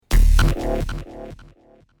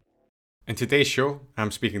In today's show,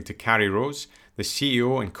 I'm speaking to Carrie Rose, the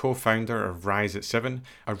CEO and co-founder of Rise at 7,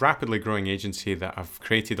 a rapidly growing agency that have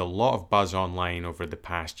created a lot of buzz online over the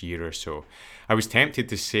past year or so. I was tempted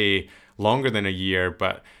to say longer than a year,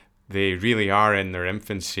 but they really are in their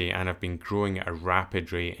infancy and have been growing at a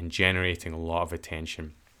rapid rate and generating a lot of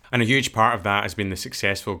attention. And a huge part of that has been the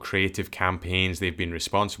successful creative campaigns they've been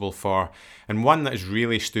responsible for. And one that has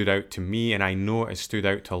really stood out to me, and I know it has stood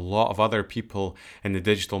out to a lot of other people in the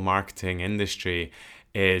digital marketing industry,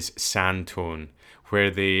 is Sandtone,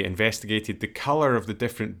 where they investigated the colour of the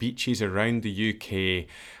different beaches around the UK,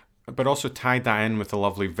 but also tied that in with a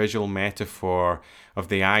lovely visual metaphor of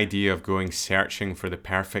the idea of going searching for the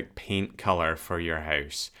perfect paint colour for your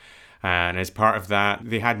house. And as part of that,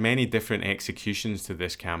 they had many different executions to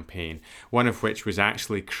this campaign, one of which was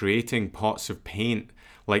actually creating pots of paint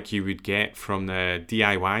like you would get from the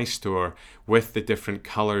DIY store with the different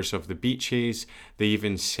colours of the beaches. They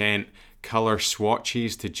even sent colour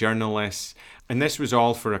swatches to journalists. And this was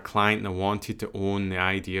all for a client that wanted to own the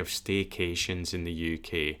idea of staycations in the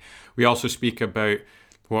UK. We also speak about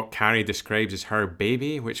what Carrie describes as her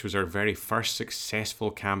baby, which was our very first successful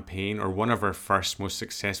campaign, or one of our first most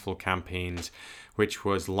successful campaigns, which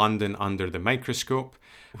was London Under the Microscope,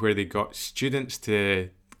 where they got students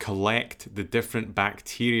to collect the different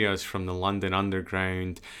bacterias from the London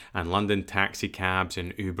Underground and London taxi cabs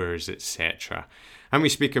and Ubers, etc. And we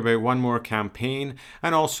speak about one more campaign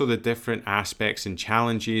and also the different aspects and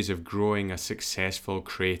challenges of growing a successful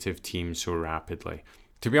creative team so rapidly.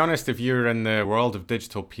 To be honest, if you're in the world of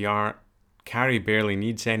digital PR, Carrie barely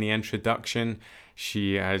needs any introduction.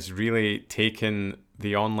 She has really taken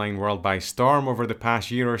the online world by storm over the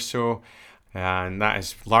past year or so, and that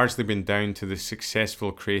has largely been down to the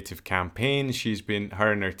successful creative campaigns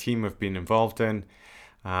her and her team have been involved in.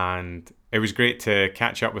 And it was great to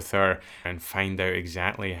catch up with her and find out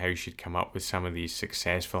exactly how she'd come up with some of these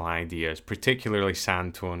successful ideas. Particularly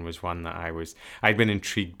Sandtone was one that I'd been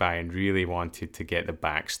intrigued by and really wanted to get the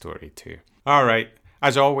backstory to. All right.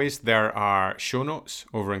 As always, there are show notes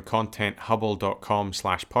over on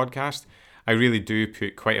contenthubble.com/podcast. I really do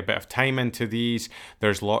put quite a bit of time into these.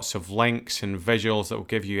 There's lots of links and visuals that will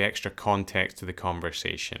give you extra context to the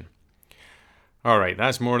conversation. All right,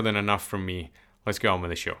 that's more than enough from me. Let's get on with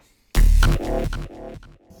the show.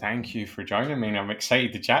 Thank you for joining me, and I'm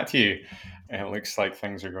excited to chat to you. It looks like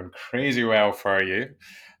things are going crazy well for you.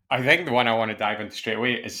 I think the one I want to dive into straight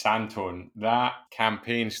away is Sandtone. That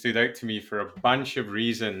campaign stood out to me for a bunch of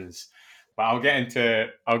reasons, but I'll get into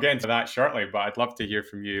that shortly. But I'd love to hear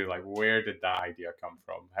from you. Like, where did that idea come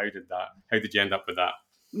from? How did you end up with that?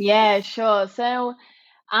 Yeah, sure. So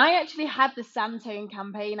I actually had the Sandtone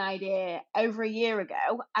campaign idea over a year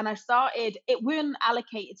ago, and it weren't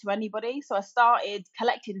allocated to anybody. So I started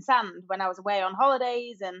collecting sand when I was away on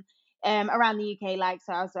holidays and around the UK.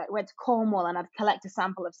 Went to Cornwall and I'd collect a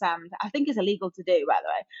sample of sand. I think it's illegal to do, by the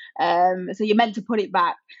way. So you're meant to put it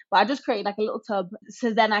back. But I just created like a little tub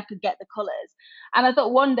so then I could get the colours. And I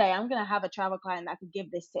thought one day I'm going to have a travel client that I could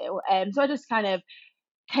give this to. So I just kind of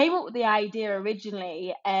came up with the idea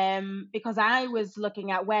originally because I was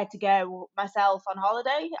looking at where to go myself on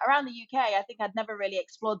holiday around the UK. I think I'd never really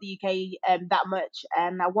explored the UK that much,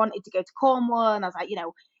 and I wanted to go to Cornwall. And I was like,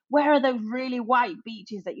 where are those really white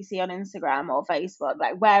beaches that you see on Instagram or Facebook?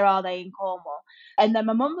 Like, where are they in Cornwall? And then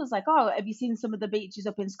my mum was like, oh, have you seen some of the beaches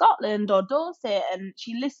up in Scotland or Dorset? And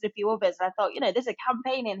she listed a few others. And I thought, there's a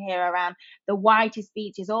campaign in here around the whitest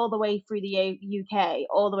beaches all the way through the UK,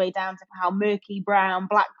 all the way down to how murky brown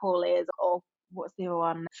Blackpool is, or what's the other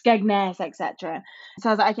one, Skegness, etc. So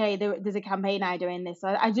I was like, okay, there's a campaign idea in this. So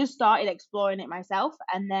I just started exploring it myself,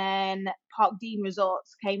 and then Parkdean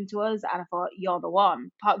Resorts came to us, and I thought, you're the one.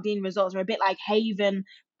 Parkdean Resorts are a bit like Haven,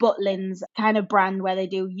 Butlins kind of brand where they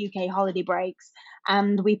do UK holiday breaks.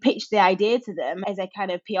 And we pitched the idea to them as a kind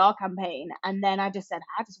of PR campaign. And then I just said,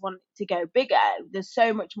 I just want to go bigger. There's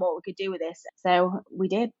so much more we could do with this. So we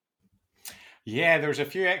did. Yeah, there's a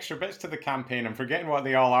few extra bits to the campaign. I'm forgetting what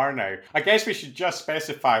they all are now. I guess we should just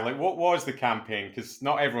specify, like, what was the campaign? Because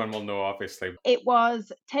not everyone will know, obviously. It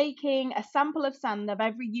was taking a sample of sand of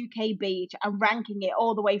every UK beach and ranking it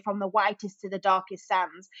all the way from the whitest to the darkest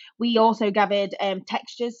sands. We also gathered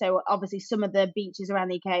textures. So obviously some of the beaches around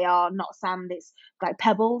the UK are not sand, it's like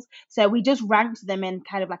pebbles. So we just ranked them in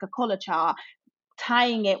kind of like a colour chart,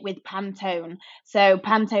 tying it with Pantone. So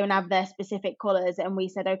Pantone have their specific colours, and we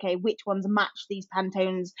said, okay, which ones match these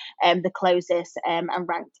Pantones the closest, and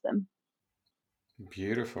ranked them.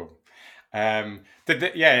 Beautiful. And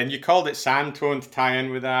you called it Sandtone to tie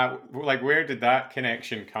in with that. Like, where did that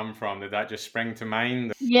connection come from? Did that just spring to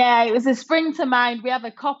mind? Yeah, it was a spring to mind. We have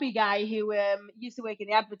a copy guy who used to work in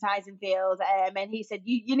the advertising field, and he said,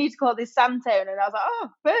 you need to call this Santone. And I was like, oh,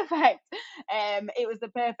 perfect. It was the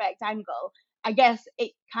perfect angle. I guess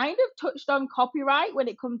it kind of touched on copyright when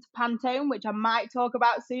it comes to Pantone, which I might talk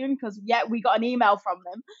about soon because, yeah, we got an email from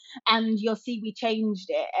them and you'll see we changed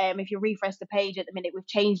it. If you refresh the page at the minute, we've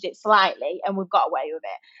changed it slightly and we've got away with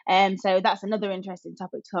it. So that's another interesting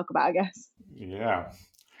topic to talk about, I guess. Yeah,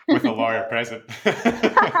 with a lawyer present.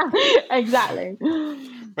 Exactly.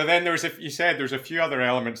 But then you said there's a few other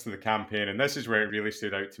elements to the campaign, and this is where it really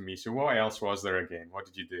stood out to me. So what else was there again? What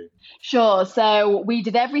did you do? Sure. So we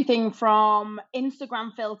did everything from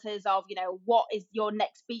Instagram filters of, what is your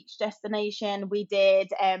next beach destination? We did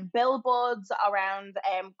billboards around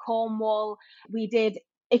Cornwall. We did,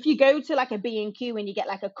 if you go to like a B&Q and you get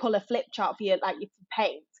like a color flip chart for your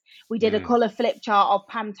paint, we did a Mm. color flip chart of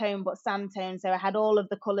Pantone but Santone. So I had all of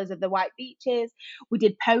the colors of the white beaches. We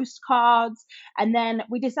did postcards. And then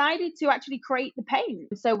we decided to actually create the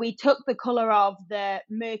paint. So we took the color of the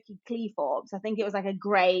murky Cleethorpes. I think it was like a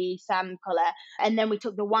grey sand color. And then we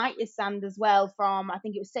took the whitest sand as well from, I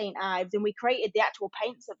think it was St. Ives, and we created the actual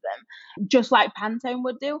paints of them, just like Pantone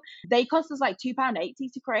would do. They cost us like £2.80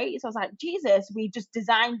 to create. So I was like, Jesus, we just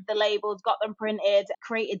designed the labels, got them printed,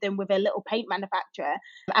 created them with a little paint manufacturer,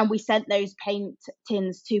 and we sent those paint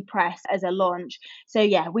tins to press as a launch. So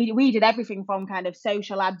yeah, we did everything from kind of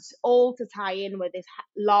social ads, all to tie in with this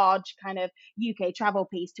large kind of UK travel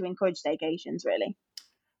piece to encourage staycations, really.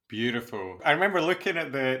 Beautiful. I remember looking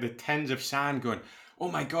at the tins of sand going, oh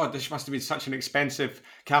my God, this must have been such an expensive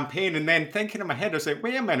campaign. And then thinking in my head, I was like,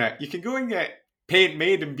 wait a minute, you can go and get paint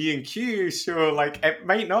made in B&Q. So like, it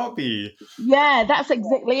might not be. Yeah, that's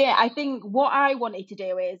exactly it. I think what I wanted to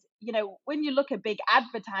do is, when you look at big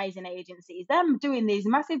advertising agencies, them doing these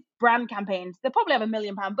massive brand campaigns, they probably have £1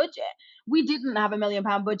 million budget. We didn't have £1 million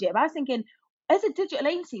budget, but I was thinking, as a digital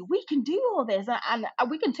agency, we can do all this and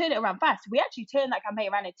we can turn it around fast. We actually turned that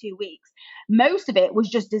campaign around in 2 weeks. Most of it was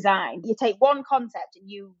just design. You take one concept and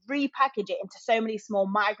you repackage it into so many small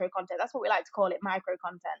micro content. That's what we like to call it, micro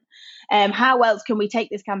content. How else can we take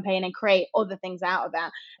this campaign and create other things out of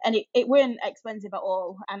that? And it weren't expensive at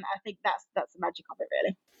all. And I think that's the magic of it,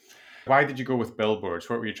 really. Why did you go with billboards?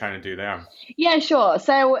 What were you trying to do there? Yeah, sure.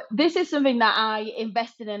 So this is something that I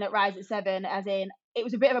invested in at Rise at Seven, as in it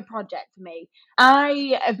was a bit of a project for me.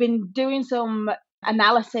 I have been doing some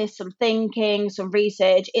analysis, some thinking, some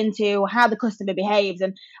research into how the customer behaves.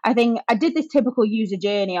 And I think I did this typical user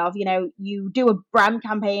journey of, you do a brand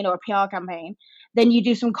campaign or a PR campaign, then you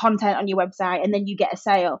do some content on your website, and then you get a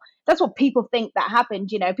sale. That's what people think that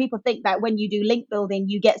happens. People think that when you do link building,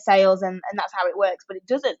 you get sales and that's how it works, but it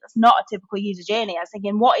doesn't. That's not a typical user journey. I was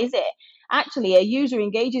thinking, what is it? Actually, a user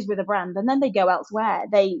engages with a brand and then they go elsewhere.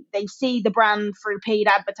 They see the brand through paid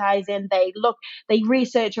advertising. They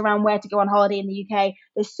research around where to go on holiday in the UK.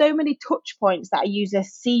 There's so many touch points that a user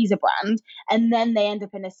sees a brand and then they end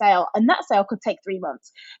up in a sale. And that sale could take 3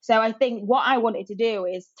 months. So I think what I wanted to do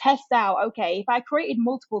is test out, okay, if I created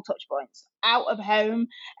multiple touch points out of home,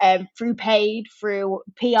 through paid, through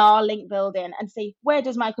PR, link building, and see where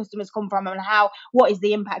does my customers come from and what is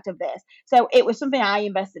the impact of this. So it was something I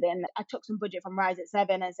invested in. I took some budget from Rise at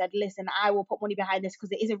Seven and said, listen, I will put money behind this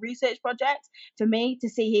because it is a research project for me to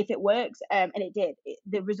see if it works. And it did.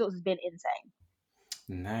 The results has been insane.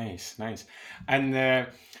 Nice, nice. And the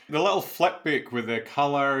little flip book with the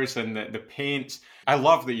colours and the paints, I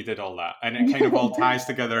love that you did all that. And it kind of all ties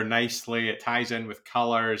together nicely. It ties in with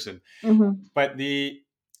colours and Mm-hmm. but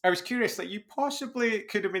I was curious that you possibly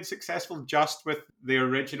could have been successful just with the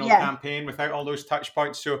original Yeah. campaign without all those touch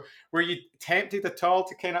points. So were you tempted at all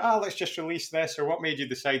to kind of, let's just release this, or what made you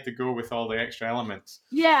decide to go with all the extra elements?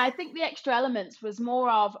 Yeah, I think the extra elements was more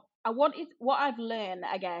of I wanted what I've learned,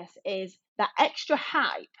 I guess, is that extra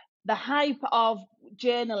hype. The hype of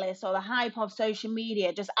journalists or the hype of social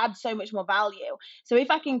media just adds so much more value. So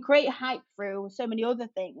if I can create hype through so many other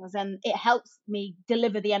things, and it helps me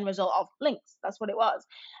deliver the end result of links. That's what it was.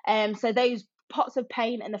 So those pots of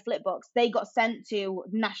paint and the flip books, they got sent to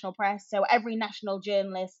national press. So every national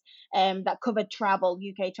journalist that covered travel,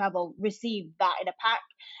 UK travel, received that in a pack.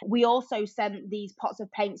 We also sent these pots of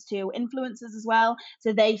paints to influencers as well.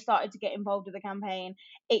 So they started to get involved with the campaign.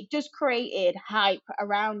 It just created hype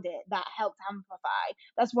around it that helped amplify.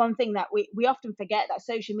 That's one thing that we often forget, that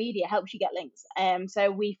social media helps you get links. So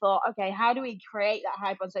we thought, okay, how do we create that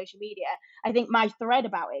hype on social media? I think my thread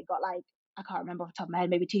about it got like, I can't remember off the top of my head,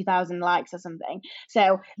 maybe 2,000 likes or something.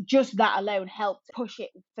 So just that alone helped push it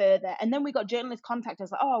further. And then we got journalists contact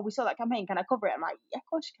us like, oh, we saw that campaign. Can I cover it? I'm like, yeah, of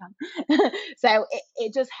course you can. So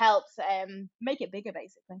it just helps make it bigger,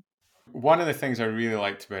 basically. One of the things I really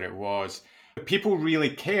liked about it was people really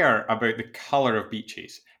care about the color of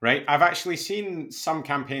beaches, right? I've actually seen some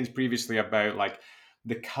campaigns previously about like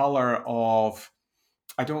the color of,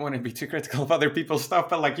 I don't want to be too critical of other people's stuff,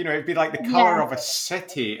 but like, it'd be like the color Yeah. of a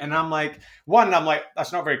city. And I'm like,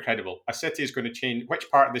 that's not very credible. A city is going to change.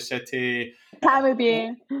 Which part of the city? Time of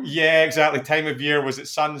year. Yeah, exactly. Time of year. Was it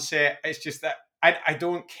sunset? It's just that I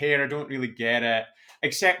don't care. I don't really get it.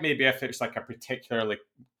 Except maybe if it's like a particularly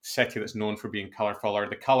city that's known for being colorful, or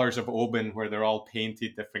the colors of Oban where they're all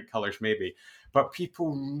painted different colors maybe. But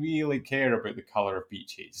people really care about the color of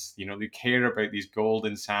beaches. They care about these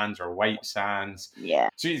golden sands or white sands. Yeah.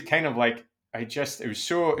 So it's kind of like, it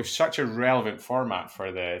was such a relevant format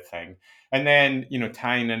for the thing. And then,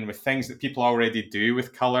 tying in with things that people already do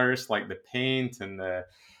with colors, like the paint and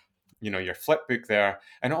your flip book there.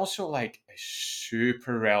 And also like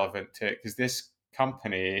super relevant to it because this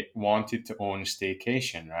company wanted to own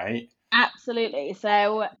staycation, right? Absolutely.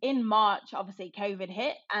 So in March, obviously COVID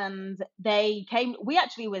hit and they came.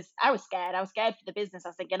 I was scared. I was scared for the business. I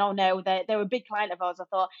was thinking, oh no, they're a big client of ours. I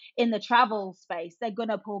thought in the travel space, they're going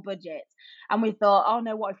to pull budgets. And we thought, oh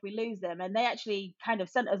no, what if we lose them? And they actually kind of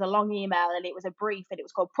sent us a long email and it was a brief and it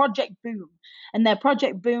was called Project Boom. And their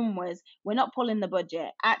Project Boom was, we're not pulling the budget.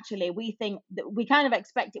 Actually, we think that we kind of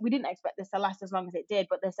we didn't expect this to last as long as it did,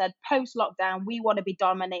 but they said post lockdown, we want to be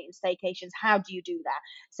dominating staycations. How do you do that?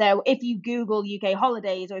 So if you Google UK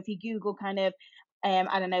holidays or if you Google kind of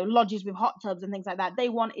I don't know, lodges with hot tubs and things like that. They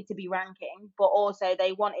want it to be ranking, but also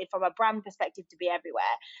they want it from a brand perspective to be everywhere.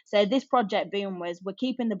 So this Project Boom was, we're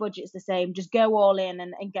keeping the budgets the same, just go all in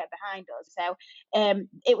and get behind us. So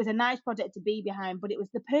it was a nice project to be behind, but it was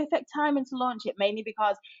the perfect timing to launch it, mainly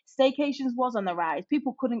because staycations was on the rise.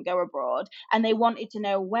 People couldn't go abroad and they wanted to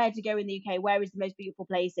know where to go in the UK, where is the most beautiful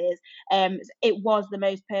places. It was the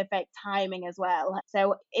most perfect timing as well.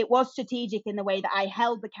 So it was strategic in the way that I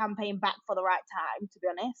held the campaign back for the right time, to be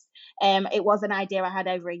honest. It was an idea I had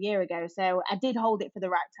over a year ago. So I did hold it for the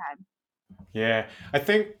right time. Yeah. I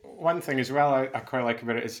think one thing as well I quite like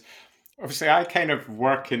about it is obviously I kind of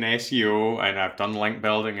work in SEO and I've done link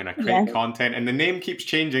building and I Yeah. create content and the name keeps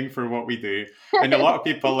changing for what we do. And a lot of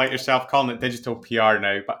people like yourself calling it digital PR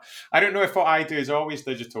now, but I don't know if what I do is always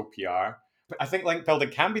digital PR. But I think link building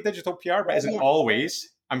can be digital PR, but isn't Yeah. always.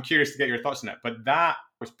 I'm curious to get your thoughts on it. But that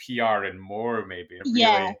was PR and more maybe.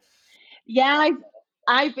 Yeah. Really. Yeah,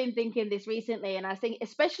 I've been thinking this recently, and I think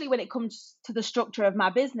especially when it comes to the structure of my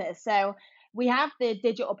business. So we have the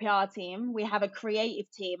digital PR team, we have a creative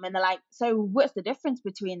team, and they're like, so what's the difference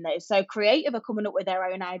between those? So creative are coming up with their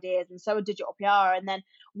own ideas, and so are digital PR. And then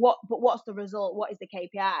what's the result? What is the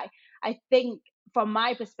KPI? I think from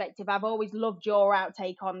my perspective, I've always loved your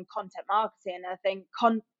outtake on content marketing. I think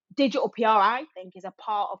digital PR, I think, is a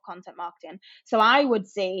part of content marketing. So I would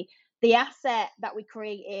say the asset that we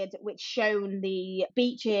created, which shown the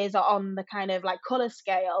beaches on the kind of like color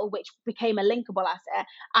scale, which became a linkable asset,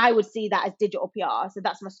 I would see that as digital PR. So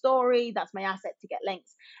that's my story, that's my asset to get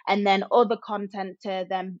links, and then other content to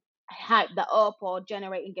then hype that up or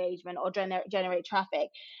generate engagement or generate traffic.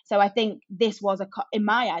 So I think this was in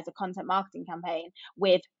my eyes, a content marketing campaign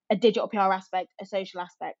with a digital PR aspect, a social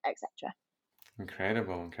aspect, etc.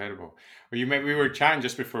 Incredible, incredible. Well, we were chatting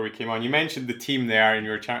just before we came on. You mentioned the team there, and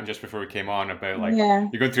you were chatting just before we came on about like Yeah.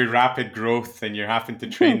 you're going through rapid growth and you're having to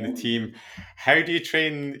train the team. How do you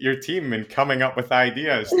train your team in coming up with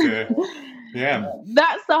ideas to? Yeah,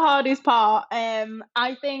 That's the hardest part.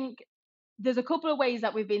 I think there's a couple of ways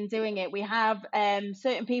that we've been doing it. We have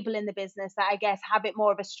certain people in the business that I guess have it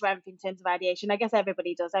more of a strength in terms of ideation. I guess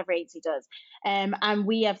everybody does, every agency does. And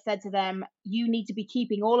we have said to them, you need to be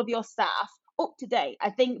keeping all of your staff up to date.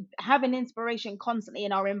 I think having inspiration constantly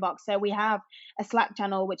in our inbox. So we have a Slack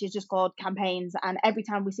channel which is just called campaigns, and every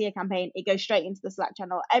time we see a campaign, it goes straight into the Slack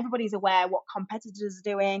channel. Everybody's aware what competitors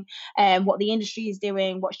are doing, what the industry is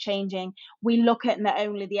doing, what's changing. We look at not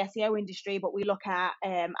only the SEO industry, but we look at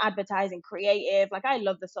advertising creative. Like I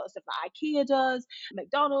love the sort of stuff that IKEA does,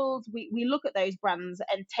 McDonald's. We look at those brands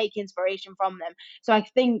and take inspiration from them. So I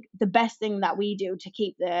think the best thing that we do to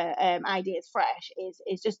keep the ideas fresh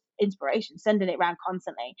is just inspiration, sending it around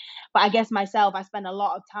constantly. But I guess myself, I spend a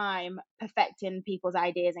lot of time perfecting people's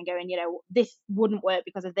ideas and going, this wouldn't work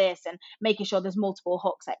because of this, and making sure there's multiple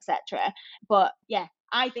hooks, etc. But yeah,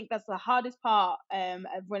 I think that's the hardest part of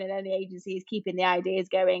running any agency, is keeping the ideas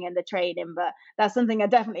going and the training. But that's something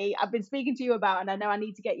I've been speaking to you about, and I know I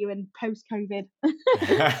need to get you in post COVID.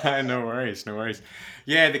 No worries, no worries.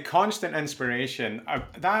 Yeah, the constant inspiration,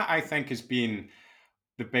 that I think has been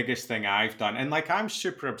the biggest thing I've done. And like, I'm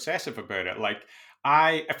super obsessive about it. Like,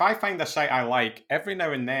 if I find a site I like, every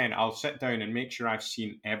now and then I'll sit down and make sure I've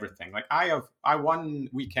seen everything. Like, I one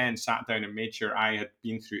weekend sat down and made sure I had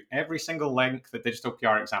been through every single link that Digital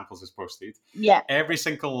PR Examples has posted, Yeah. every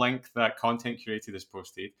single link that Content Curated has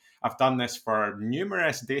posted. I've done this for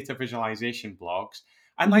numerous data visualization blogs.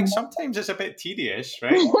 And like, sometimes it's a bit tedious,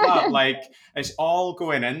 right? But like, it's all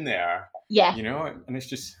going in there, Yeah. and it's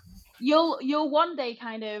just, you'll one day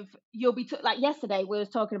you'll be like yesterday we was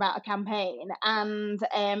talking about a campaign, and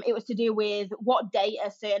it was to do with what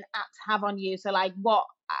data certain apps have on you. So like what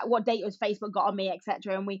data has Facebook got on me,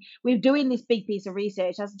 etc. And we were doing this big piece of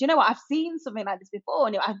research. I said, do you know what, I've seen something like this before,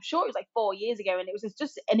 and I'm sure it was like 4 years ago, and it was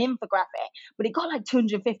just an infographic, but it got like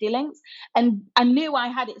 250 links, and I knew I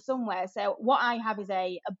had it somewhere. So what I have is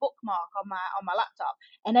a bookmark on my laptop,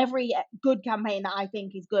 and every good campaign that I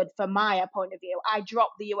think is good from my point of view, I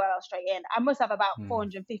drop the URL straight in. I must have about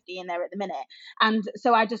 450 in there at the minute. And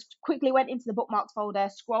so I just quickly went into the bookmarks folder,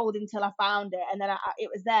 scrolled until I found it, and then it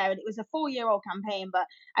was there. And it was a 4-year-old campaign, but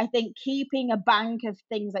I think keeping a bank of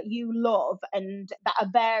things that you love and that are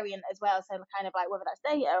variant as well, so kind of like whether that's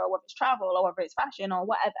data or whether it's travel or whether it's fashion or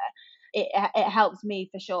whatever, it helps me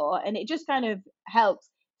for sure. And it just kind of helps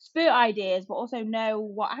spur ideas, but also know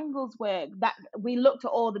what angles work. That we looked at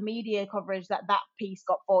all the media coverage that piece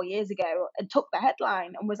got 4 years ago and took the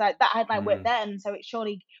headline and was like, that headline worked then, so it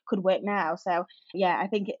surely could work now. So yeah, I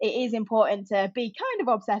think it is important to be kind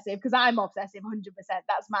of obsessive, because I'm obsessive 100%.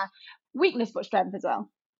 That's my weakness but strength as well.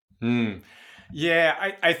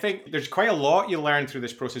 Yeah, I think there's quite a lot you learn through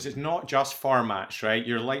this process. It's not just formats, right?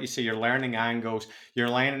 You're, like you say, you're learning angles, you're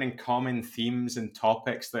learning common themes and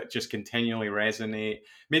topics that just continually resonate.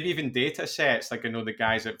 Maybe even data sets. Like, I know the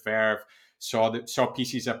guys at Verve saw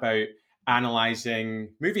pieces about analyzing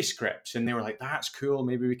movie scripts, and they were like, that's cool,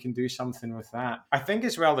 maybe we can do something with that. I think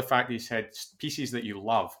as well, the fact that you said pieces that you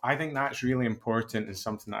love, I think that's really important and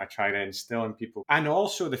something that I try to instill in people. And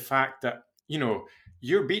also the fact that,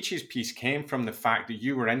 your Beaches piece came from the fact that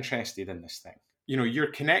you were interested in this thing. You're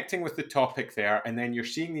connecting with the topic there, and then you're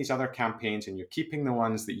seeing these other campaigns and you're keeping the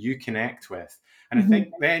ones that you connect with. And I think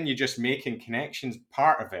then you're just making connections.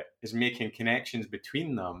 Part of it is making connections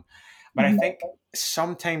between them. But I think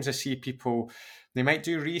sometimes I see people, they might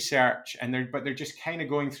do research but they're just kind of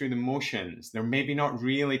going through the motions. They're maybe not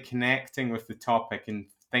really connecting with the topic and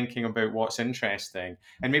thinking about what's interesting.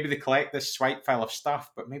 And maybe they collect this swipe file of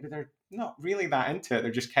stuff, but maybe they're not really that into it.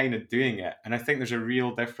 They're just kind of doing it. And I think there's a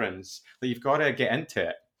real difference that you've got to get into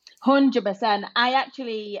it. 100%. I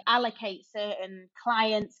actually allocate certain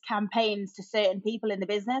clients' campaigns to certain people in the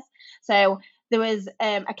business. So there was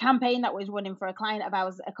a campaign that was running for a client of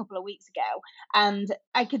ours a couple of weeks ago, and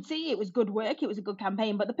I could see it was good work. It was a good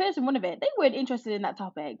campaign, but the person running it, they weren't interested in that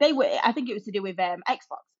topic. I think it was to do with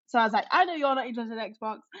Xbox. So I was like, I know you're not interested in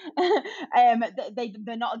Xbox.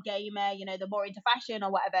 They're not a gamer, they're more into fashion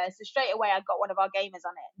or whatever. So straight away, I got one of our gamers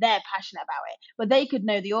on it. They're passionate about it, but they could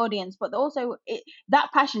know the audience. But also, that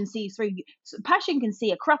passion sees through. Passion can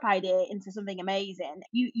see a crap idea into something amazing.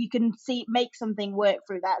 You can make something work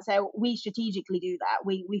through that. So we strategically do that.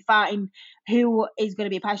 We find who is going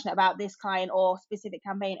to be passionate about this client or specific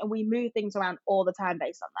campaign, and we move things around all the time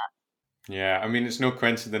based on that. Yeah, I mean, it's no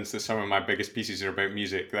coincidence that some of my biggest pieces are about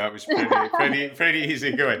music. That was pretty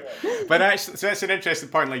easy going. But actually, so that's an interesting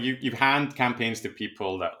point. Like, you've hand campaigns to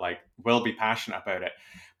people that like will be passionate about it.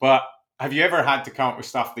 But have you ever had to come up with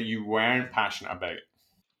stuff that you weren't passionate about?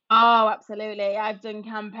 Oh, absolutely. I've done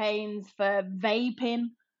campaigns for vaping.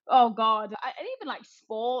 Oh God, and even like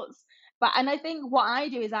sports. And I think what I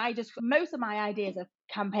do is most of my ideas are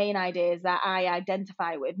campaign ideas that I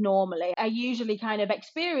identify with normally. I usually kind of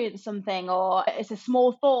experience something, or it's a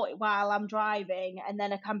small thought while I'm driving, and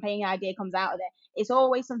then a campaign idea comes out of it. It's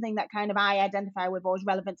always something that kind of I identify with or is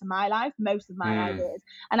relevant to my life, most of my ideas.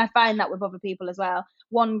 And I find that with other people as well.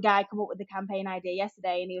 One guy come up with the campaign idea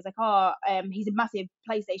yesterday, and he was like, he's a massive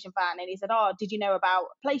PlayStation fan, and he said, did you know about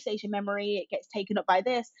PlayStation memory? It gets taken up by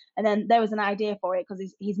this. And then there was an idea for it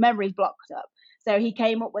because his memory's blocked up. So he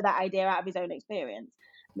came up with that idea out of his own experience,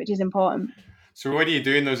 which is important. So what do you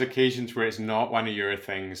do in those occasions where it's not one of your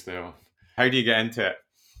things, though? How do you get into it?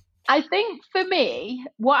 I think for me,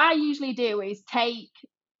 what I usually do is take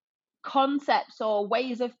concepts or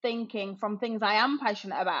ways of thinking from things I am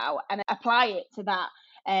passionate about and apply it to that,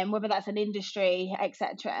 whether that's an industry,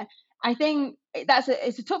 etc. I think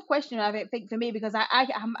it's a tough question. I think for me because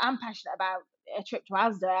I'm passionate about a trip to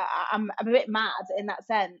Asda. I'm a bit mad in that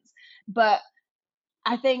sense, but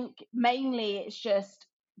I think mainly it's just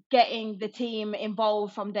getting the team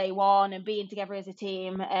involved from day one and being together as a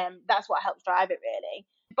team. That's what helps drive it really.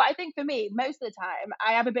 But I think for me, most of the time,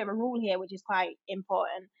 I have a bit of a rule here, which is quite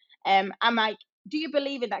important. I'm like, do you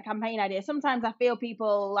believe in that campaign idea? Sometimes I feel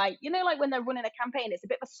people like, like when they're running a campaign, it's a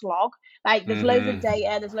bit of a slog. Like there's loads of Mm-hmm.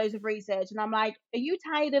 data, there's loads of research. And I'm like, are you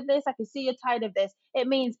tired of this? I can see you're tired of this. It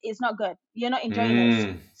means it's not good. You're not enjoying this.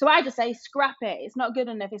 Mm. So I just say, scrap it. It's not good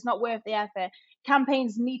enough. It's not worth the effort.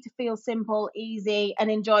 Campaigns need to feel simple, easy, and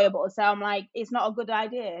enjoyable. So I'm like, it's not a good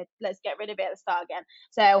idea. Let's get rid of it at the start again.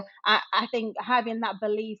 So I think having that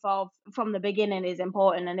belief of from the beginning is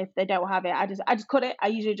important. And if they don't have it, I just cut it. I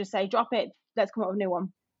usually just say, drop it. Let's come up with a new one.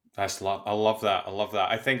 I love that. I love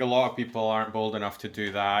that. I think a lot of people aren't bold enough to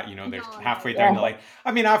do that. They're No, no, halfway down yeah, the line.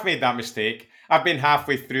 I mean, I've made that mistake. I've been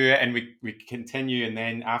halfway through it, and we continue, and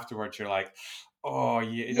then afterwards, you're like, oh, I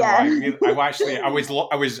yeah, really,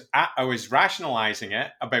 I was rationalizing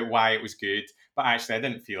it about why it was good, but actually, I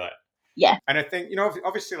didn't feel it. yeah, And I think,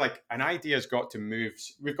 obviously, like an idea's got to move.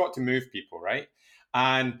 We've got to move people, right?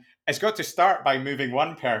 And it's got to start by moving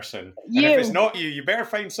one person. And if it's you, not you, you better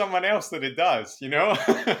find someone else that it does.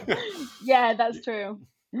 yeah, that's true.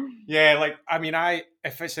 Yeah, like I mean,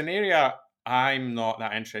 if it's an area I'm not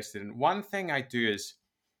that interested in, one thing I do is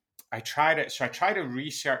I try to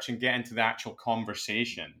research and get into the actual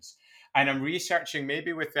conversations. And I'm researching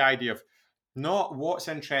maybe with the idea of not what's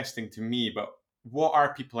interesting to me, but what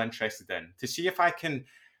are people interested in to see if I can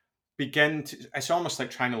it's almost like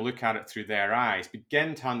trying to look at it through their eyes,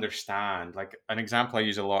 begin to understand. Like an example I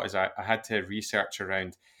use a lot is I had to research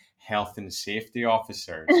around health and safety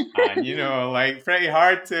officers and like pretty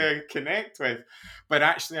hard to connect with, but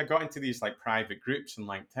actually I got into these like private groups on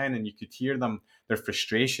LinkedIn and you could hear their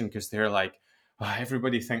frustration because they're like, oh,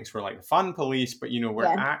 everybody thinks we're like the fun police, but we're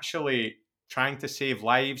Yeah, actually trying to save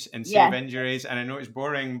lives and save yeah. injuries. And I know it's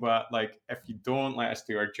boring, but like if you don't let us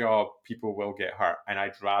do our job, people will get hurt. And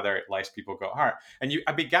I'd rather less people got hurt. And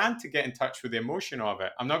I began to get in touch with the emotion of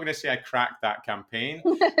it. I'm not going to say I cracked that campaign,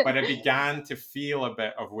 but I began to feel a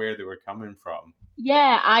bit of where they were coming from.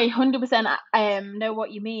 Yeah, I 100% know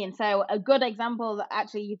what you mean. So a good example that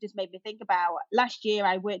actually you've just made me think about. Last year,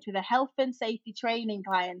 I worked with a health and safety training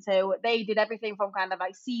client. So they did everything from kind of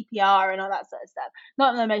like CPR and all that sort of stuff.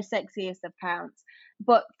 Not the most sexiest of counts,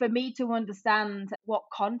 but for me to understand what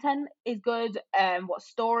content is good, what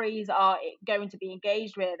stories are going to be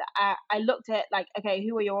engaged with, I looked at like, okay,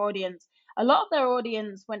 who are your audience? A lot of their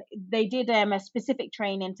audience, when they did a specific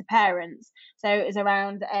training to parents, so it was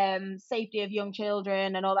around safety of young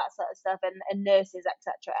children and all that sort of stuff, and nurses,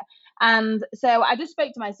 etc. And so I just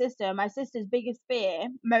spoke to my sister. My sister's biggest fear,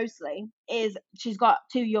 mostly, is she's got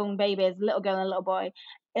two young babies, a little girl and a little boy.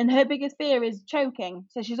 And her biggest fear is choking.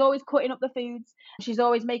 So she's always cutting up the foods. She's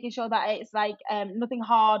always making sure that it's like nothing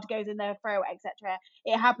hard goes in their throat, etc.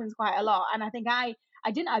 It happens quite a lot. And I think I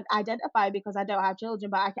didn't identify because I don't have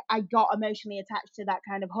children, but I got emotionally attached to that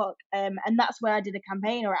kind of hook. And that's where I did a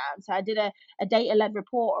campaign around. So I did a data-led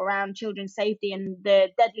report around children's safety and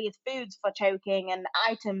the deadliest foods for choking and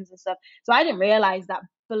items and stuff. So I didn't realize that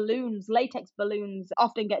latex balloons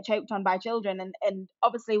often get choked on by children. And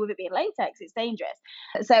obviously with it being latex, it's dangerous.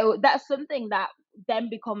 So that's something that then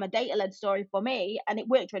become a data-led story for me, and it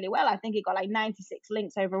worked really well. I think it got like 96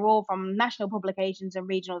 links overall from national publications and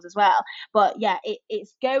regionals as well. But yeah,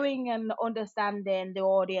 it's going and understanding the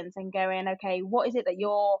audience and going, okay, what is it that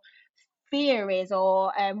your fear is,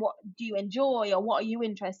 or what do you enjoy, or what are you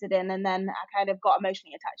interested in? And then I kind of got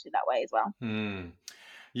emotionally attached to that way as well. Hmm.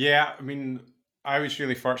 Yeah, I mean, I was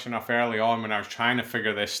really fortunate enough early on when I was trying to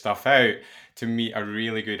figure this stuff out to meet a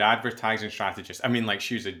really good advertising strategist. I mean, like,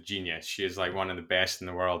 she was a genius. She is like one of the best in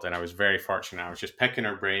the world. And I was very fortunate. I was just picking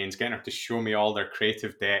her brains, getting her to show me all their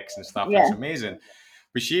creative decks and stuff. And Yeah. it's amazing.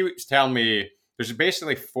 But she was telling me there's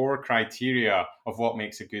basically 4 criteria of what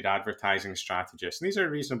makes a good advertising strategist. And these are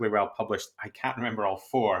reasonably well published. I can't remember all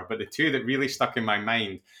 4, but the 2 that really stuck in my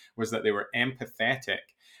mind was that they were empathetic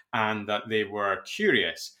and that they were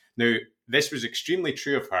curious. Now, this was extremely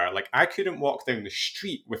true of her. Like, I couldn't walk down the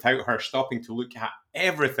street without her stopping to look at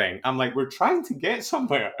everything. I'm like, we're trying to get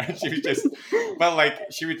somewhere. And she was just, well,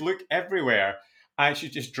 like, she would look everywhere and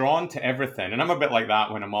she's just drawn to everything. And I'm a bit like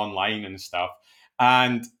that when I'm online and stuff.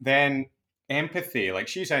 And then empathy, like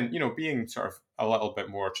she's in, being sort of a little bit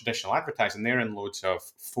more traditional advertising. They're in loads of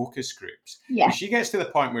focus groups. Yeah, But she gets to the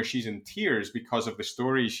point where she's in tears because of the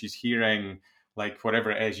stories she's hearing, like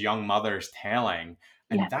whatever it is, young mothers telling.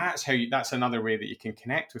 yeah. And that's another way that you can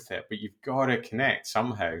connect with it. But you've got to connect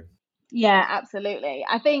somehow. Yeah, absolutely.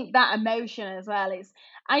 I think that emotion as well is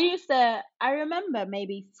I remember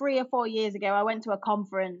maybe 3 or 4 years ago, I went to a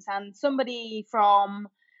conference and somebody from,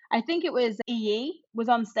 I think it was EE, was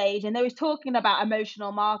on stage and they was talking about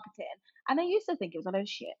emotional marketing. And I used to think it was a lot of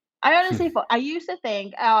shit. I used to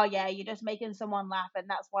think, oh yeah, you're just making someone laugh and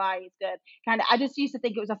that's why it's good. I just used to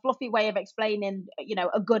think it was a fluffy way of explaining,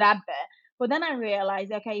 a good advert. But then I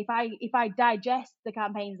realized, okay, if I digest the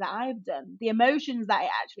campaigns that I've done, the emotions that it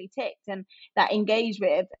actually ticked and that engaged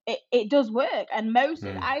with, it does work. And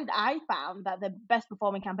Mm, I found that the best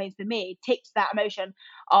performing campaigns for me ticked that emotion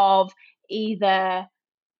of either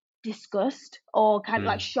disgust or kind of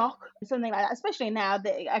like mm. shock, something like that. Especially now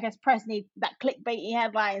that I guess press need that clickbaity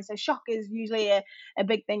headline, so shock is usually a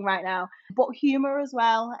big thing right now. But humor as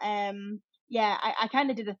well. Yeah, I kind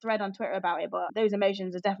of did a thread on Twitter about it, but those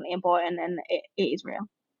emotions are definitely important and it is real.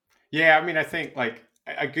 Yeah, I mean, I think like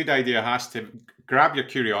a good idea has to grab your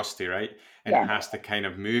curiosity, right? And it Yeah, has to kind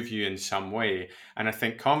of move you in some way. And I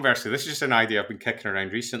think conversely, this is just an idea I've been kicking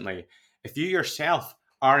around recently. If you yourself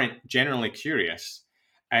aren't generally curious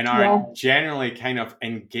and yeah. aren't generally kind of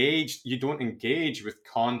engaged, you don't engage with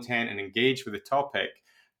content and engage with the topic,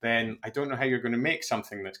 then I don't know how you're going to make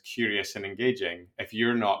something that's curious and engaging if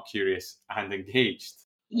you're not curious and engaged.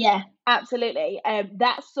 Yeah, absolutely.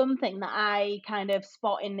 That's something that I kind of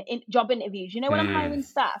spot in job interviews. When I'm Mm, hiring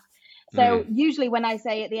staff. So mm, usually when I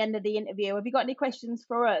say at the end of the interview, "Have you got any questions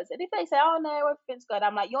for us?" And if they say, "Oh no, everything's good,"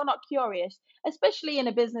 I'm like, "You're not curious." Especially in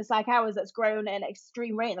a business like ours that's grown at an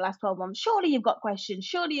extreme rate in the last 12 months. Surely you've got questions.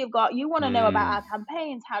 Surely you want to know about mm, our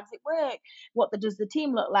campaigns. How does it work? Does the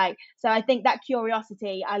team look like? So I think that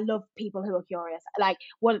curiosity. I love people who are curious. Like,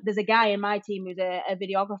 there's a guy in my team who's a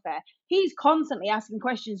videographer. He's constantly asking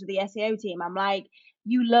questions to the SEO team. I'm like,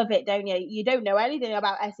 you love it, don't you? You don't know anything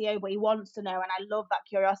about SEO, but he wants to know. And I love that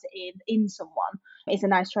curiosity in someone. It's a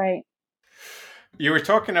nice trait. You were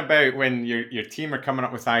talking about when your team are coming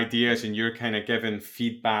up with ideas and you're kind of giving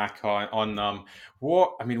feedback on them.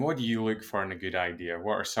 What do you look for in a good idea?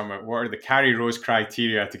 What are the Carrie Rose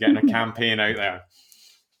criteria to getting a campaign out there?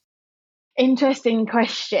 Interesting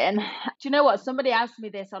question. Do you know what? Somebody asked me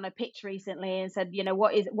this on a pitch recently and said,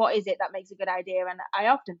 what is it that makes a good idea? And I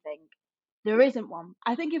often think there isn't one.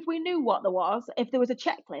 I think if we knew what there was, if there was a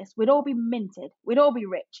checklist, we'd all be minted. We'd all be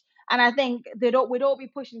rich. And I think we'd all be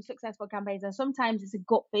pushing successful campaigns. And sometimes it's a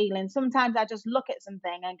gut feeling. Sometimes I just look at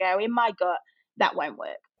something and go, in my gut, that won't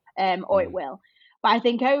work, or it Mm, will. But I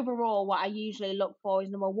think overall, what I usually look for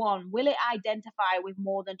is number one, will it identify with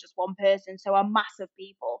more than just one person? So a mass of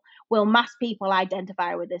people. Will mass people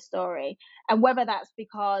identify with this story? And whether that's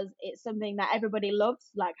because it's something that everybody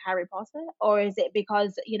loves, like Harry Potter, or is it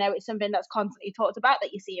because, it's something that's constantly talked about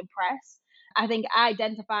that you see in press? I think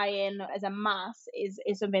identifying as a mass is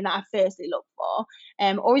something that I firstly look for.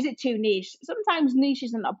 Or is it too niche? Sometimes niche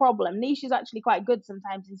isn't a problem. Niche is actually quite good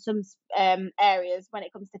sometimes in some areas when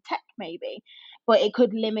it comes to tech, maybe, but it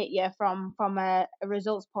could limit you from a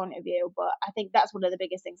results point of view. But I think that's one of the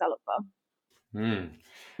biggest things I look for. mm.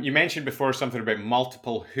 You mentioned before something about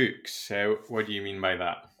multiple hooks. So what do you mean by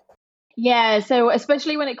that? Yeah, so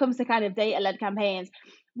especially when it comes to kind of data-led campaigns,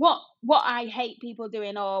 what I hate people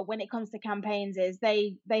doing or when it comes to campaigns is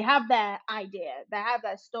they have their idea, they have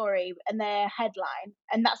their story and their headline,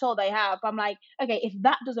 and that's all they have. I'm like, okay, if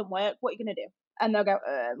that doesn't work, what are you gonna do? And they'll go,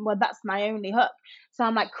 well, that's my only hook. So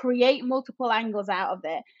I'm like, create multiple angles out of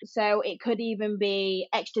it. So it could even be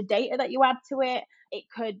extra data that you add to it. It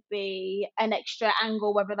could be an extra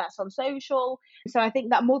angle, whether that's on social. So I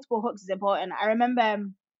think that multiple hooks is important. I remember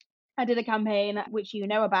I did a campaign which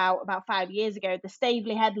about 5 years ago, the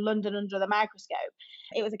Staveley Head London Under the Microscope.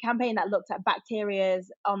 It was a campaign that looked at bacteria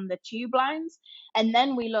on the tube lines. And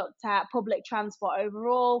then we looked at public transport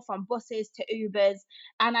overall, from buses to Ubers.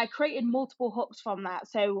 And I created multiple hooks from that.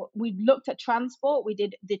 So we looked at transport, we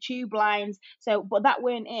did the tube lines. So, but that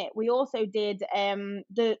weren't it. We also did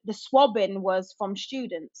the swabbing was from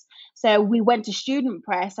students. So we went to student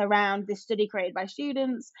press around this study created by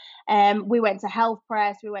students. We went to health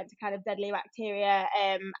press, we went to kind of deadly bacteria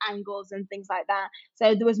angles and things like that.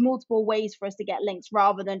 So there was multiple ways for us to get links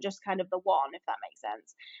rather than just kind of the one, if that makes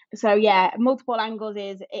sense. So yeah, multiple angles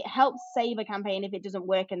is it helps save a campaign if it doesn't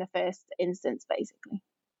work in the first instance, basically.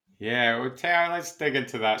 Yeah, well, let's dig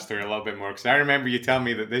into that story a little bit more because I remember you telling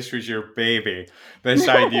me that this was your baby. This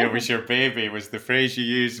idea was your baby, was the phrase you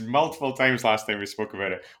used multiple times last time we spoke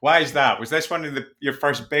about it. Why is that? Was this one of your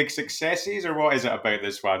first big successes, or what is it about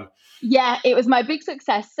this one? Yeah, it was my big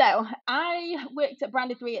success. So I worked at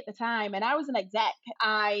Branded Three at the time, and I was an exec.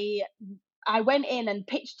 I went in and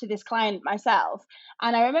pitched to this client myself,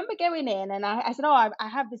 and I remember going in and I said, "Oh, I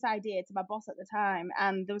have this idea," to my boss at the time,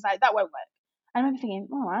 and there was like, "That won't work." I remember thinking,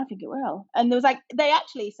 "Oh, I think it will," and there was like, they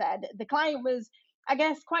actually said the client was, I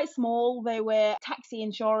guess, quite small. They were taxi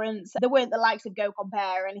insurance. They weren't the likes of Go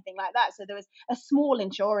Compare or anything like that. So there was a small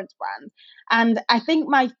insurance brand, and I think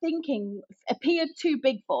my thinking appeared too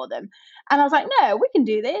big for them. And I was like, no, we can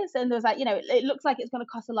do this. And there was like, it looks like it's going to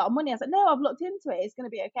cost a lot of money. I was like, no, I've looked into it. It's going to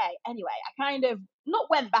be okay. Anyway, I kind of not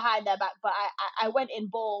went behind their back, but I went in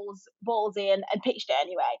balls in and pitched it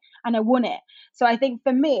anyway, and I won it. So I think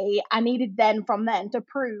for me, I needed then from then to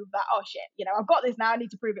prove that, oh shit, I've got this now. I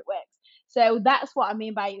need to prove it works. So that's what I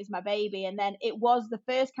mean by it was my baby. And then it was the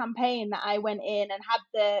first campaign that I went in and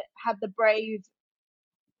had the brave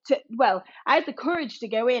I had the courage to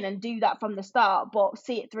go in and do that from the start, but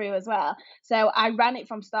see it through as well. So I ran it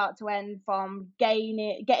from start to end, from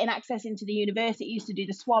getting access into the university, used to do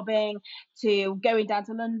the swabbing, to going down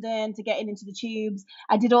to London, to getting into the tubes.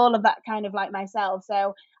 I did all of that kind of like myself.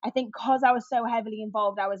 So I think because I was so heavily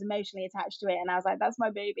involved, I was emotionally attached to it, and I was like, that's my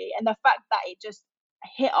baby. And the fact that it just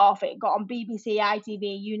hit off, it got on BBC,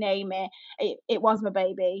 ITV, you name it. It was my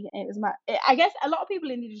baby. I guess a lot of people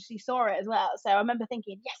in the industry saw it as well. So I remember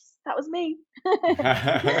thinking, yes, that was me.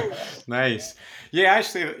 Nice. Yeah,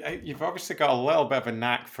 actually, you've obviously got a little bit of a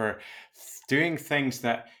knack for doing things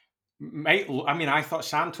that I mean, I thought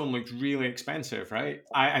Samtone looked really expensive, right?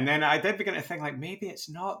 And then I did begin to think like maybe it's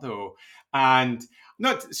not though. And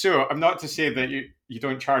not so I'm not to say that you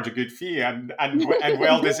don't charge a good fee and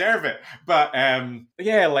well deserve it. But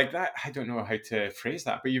yeah, like that, I don't know how to phrase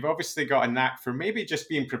that, but you've obviously got a knack for maybe just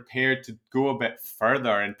being prepared to go a bit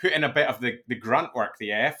further and put in a bit of the grunt work,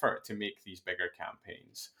 the effort to make these bigger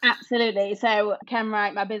campaigns. Absolutely. So Ken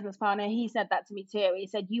Wright, my business partner, he said that to me too. He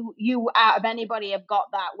said, you out of anybody have got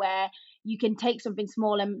that where you can take something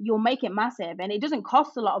small and you'll make it massive. And it doesn't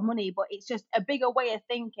cost a lot of money, but it's just a bigger way of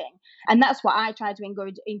thinking. And that's what I try to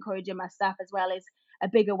encourage in my staff as well, is a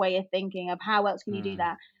bigger way of thinking of how else can you do Hmm.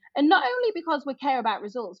 that. And not only because we care about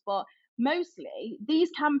results, but mostly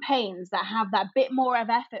these campaigns that have that bit more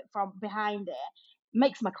of effort from behind it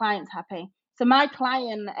makes my clients happy. So my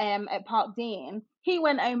client at Park Dean, he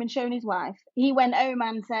went home and shown his wife. He went home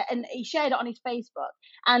and said, and he shared it on his Facebook.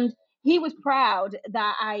 And he was proud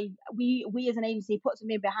that we as an agency put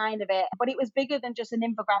something behind of it, but it was bigger than just an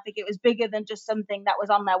infographic. It was bigger than just something that was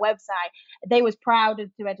on their website. They was proud to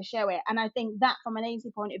be able to show it. And I think that from an agency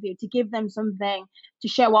point of view, to give them something to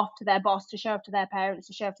show off to their boss, to show off to their parents,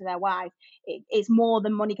 to show off to their wife, it's more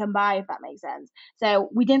than money can buy, if that makes sense. So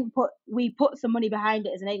we put some money behind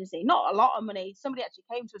it as an agency, not a lot of money. Somebody actually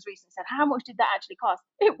came to us recently and said, "How much did that actually cost?"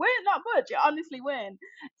 It weren't that much. It honestly weren't.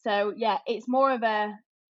 So yeah, it's more of a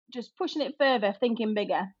just pushing it further, thinking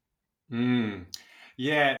bigger. Mm.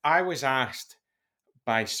 Yeah, I was asked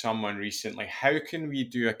by someone recently, how can we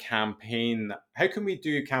do campaigns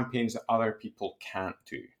that other people can't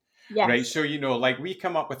do? Right. Yes. So, like we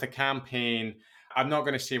come up with a campaign. I'm not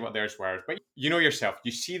going to say what theirs were, but you know yourself,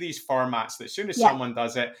 you see these formats that as soon as Yeah. someone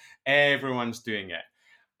does it, everyone's doing it.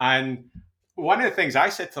 And one of the things I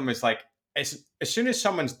said to them is like, as soon as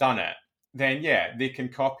someone's done it, then yeah, they can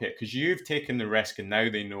copy it because you've taken the risk and now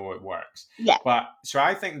they know it works. Yeah. But so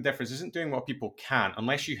I think the difference isn't doing what people can,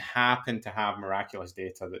 unless you happen to have miraculous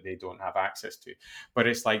data that they don't have access to. But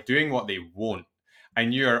it's like doing what they won't.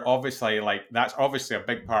 And you're obviously like, that's obviously a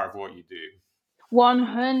big part of what you do.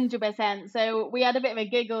 100%. So we had a bit of a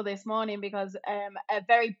giggle this morning because a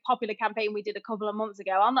very popular campaign we did a couple of months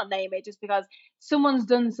ago, I'll not name it just because someone's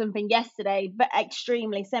done something yesterday but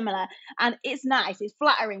extremely similar, and it's nice, it's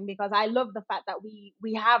flattering because I love the fact that we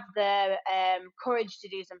have the courage to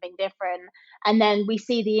do something different, and then we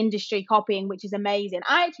see the industry copying, which is amazing.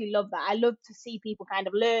 I actually love that. I love to see people kind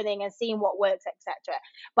of learning and seeing what works, etc.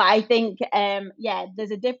 But I think yeah,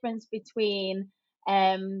 there's a difference between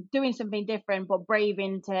doing something different but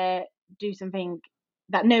braving to do something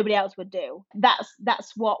that nobody else would do.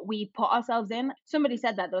 That's what we put ourselves in. Somebody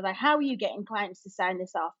said that, they were like, how are you getting clients to sign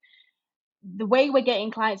this off? The way we're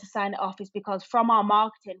getting clients to sign it off is because from our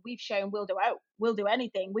marketing we've shown we'll do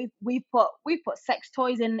anything. We've put sex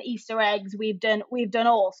toys in Easter eggs, we've done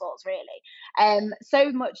all sorts really.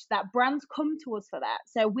 So much that brands come to us for that.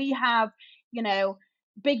 So we have, you know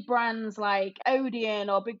big brands like Odeon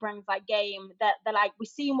or big brands like Game that they're like, we've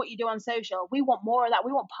seen what you do on social. We want more of that.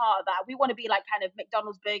 We want part of that. We want to be like kind of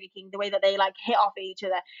McDonald's, Burger King, the way that they like hit off each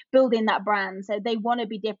other, building that brand. So they want to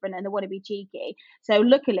be different and they want to be cheeky. So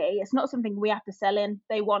luckily, it's not something we have to sell in.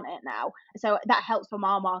 They want it now. So that helps from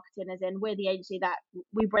our marketing, as in we're the agency that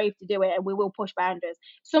we brave to do it and we will push boundaries.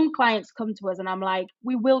 Some clients come to us and I'm like,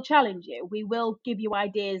 we will challenge you. We will give you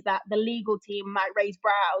ideas that the legal team might raise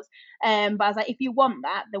brows, but I was like, if you want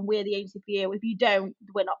that, then we're the agency for you. If you don't,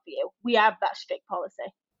 we're not for you. We have that strict policy.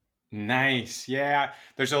 Nice. Yeah.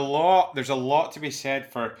 There's a lot to be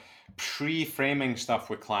said for pre-framing stuff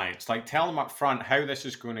with clients. Like tell them up front how this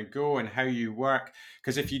is going to go and how you work.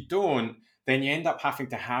 Because if you don't, then you end up having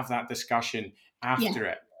to have that discussion Yeah. after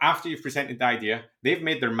it. After you've presented the idea, they've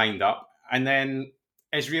made their mind up, and then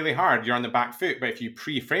it's really hard. You're on the back foot. But if you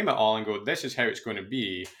pre-frame it all and go, this is how it's going to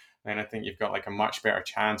be, then I think you've got like a much better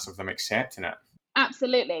chance of them accepting it.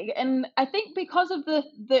 Absolutely. And I think because of the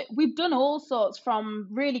we've done all sorts from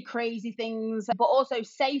really crazy things, but also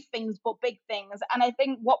safe things, but big things. And I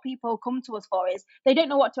think what people come to us for is they don't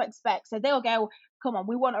know what to expect. So they'll go, come on,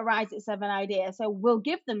 we want a Rise at Seven idea. So we'll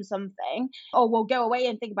give them something or we'll go away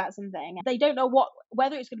and think about something. They don't know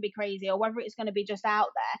whether it's going to be crazy or whether it's going to be just out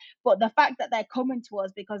there. But the fact that they're coming to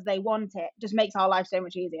us because they want it just makes our life so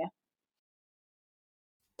much easier.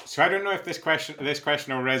 So I don't know if this question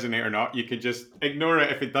will resonate or not. You could just ignore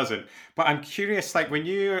it if it doesn't. But I'm curious, like when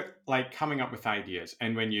you're like coming up with ideas,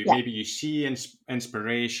 and when you Yeah. maybe you see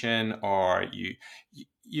inspiration, or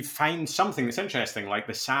you find something that's interesting, like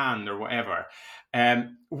the sand or whatever.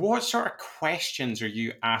 What sort of questions are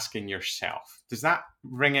you asking yourself? Does that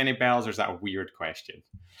ring any bells, or is that a weird question?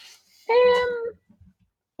 Um,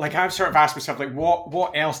 Like I've sort of asked myself, like,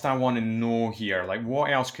 what else do I want to know here? Like, what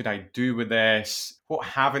else could I do with this? What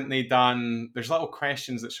haven't they done? There's little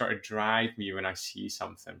questions that sort of drive me when I see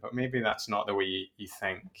something, but maybe that's not the way you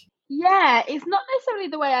think. Yeah, it's not necessarily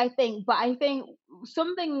the way I think, but I think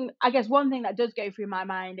something, I guess one thing that does go through my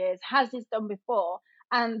mind is, has this done before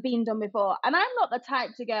and been done before? And I'm not the type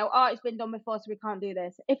to go, oh, it's been done before, so we can't do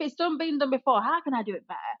this. If it's been done before, how can I do it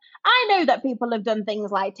better? I know that people have done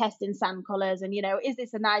things like testing sand colors and, is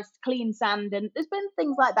this a nice clean sand? And there's been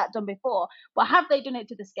things like that done before, but have they done it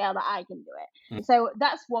to the scale that I can do it? So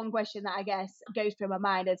that's one question that I guess goes through my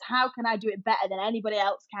mind is, how can I do it better than anybody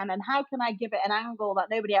else can? And how can I give it an angle that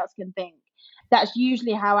nobody else can think? That's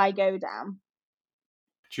usually how I go down.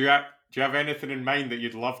 Do you have anything in mind that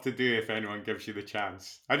you'd love to do if anyone gives you the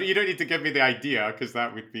chance? You don't need to give me the idea because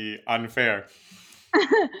that would be unfair.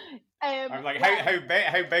 I'm like, how Yeah.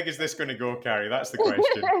 how big is this going to go, Carrie? That's the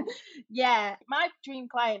question. Yeah, my dream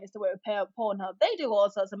client is to work with Pornhub. They do all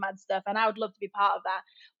sorts of mad stuff, and I would love to be part of that.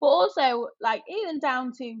 But also, like, even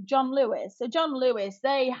down to John Lewis. So John Lewis,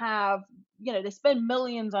 they have, they spend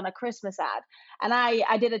millions on a Christmas ad. And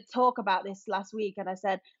I did a talk about this last week, and I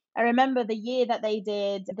said, I remember the year that they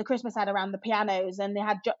did the Christmas ad around the pianos, and they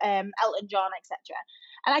had Elton John, etc.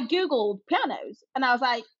 And I googled pianos, and I was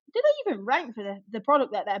like, do they even rank for the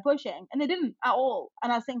product that they're pushing? And they didn't at all.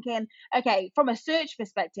 And I was thinking, okay, from a search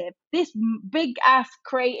perspective, this big ass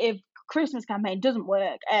creative Christmas campaign doesn't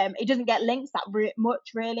work. It doesn't get links that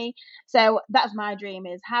much really. So that's my dream: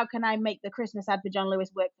 is how can I make the Christmas ad for John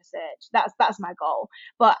Lewis work for search? That's my goal.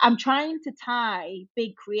 But I'm trying to tie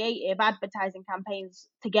big creative advertising campaigns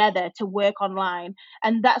together to work online,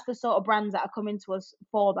 and that's the sort of brands that are coming to us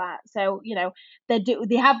for that. So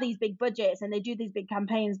they have these big budgets and they do these big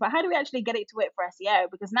campaigns, but how do we actually get it to work for SEO?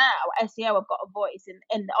 Because now SEO have got a voice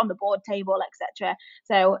in on the board table, etc.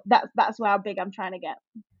 So that's how big I'm trying to get.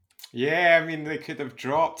 Yeah, I mean, they could have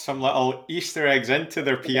dropped some little Easter eggs into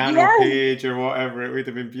their piano Yes. page or whatever. It would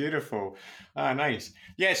have been beautiful. Ah, nice.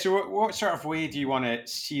 Yeah, so what sort of way do you want to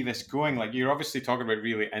see this going? Like, you're obviously talking about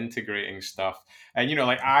really integrating stuff. And,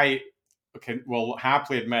 like will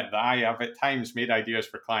happily admit that I have at times made ideas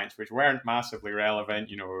for clients which weren't massively relevant.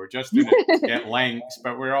 We were just doing it to get links,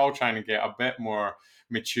 but we're all trying to get a bit more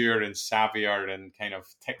mature and savvier and kind of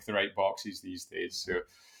tick the right boxes these days. So,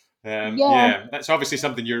 Yeah. yeah, that's obviously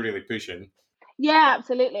something you're really pushing. Yeah,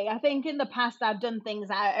 absolutely. I think in the past I've done things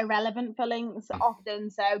that are irrelevant for links often.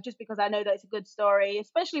 So just because I know that it's a good story,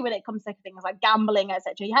 especially when it comes to things like gambling,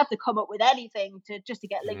 etc., you have to come up with anything to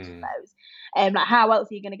get links from Hmm. those. Like how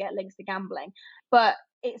else are you going to get links to gambling? But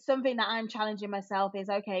it's something that I'm challenging myself is,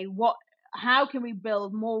 okay, how can we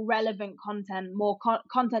build more relevant content, more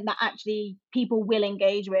content that actually people will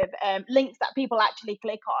engage with, links that people actually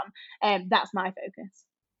click on. That's my focus.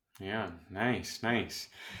 Yeah, nice, nice.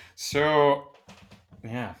 So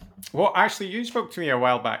Yeah. Well, actually, you spoke to me a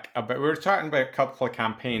while back about, we were talking about a couple of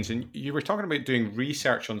campaigns, and you were talking about doing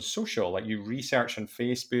research on social, like you research on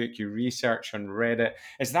Facebook, you research on Reddit.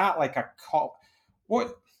 Is that like a cop?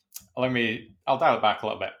 What? I'll dial it back a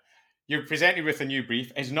little bit. You're presented with a new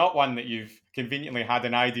brief. It's not one that you've conveniently had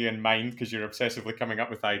an idea in mind because you're obsessively coming up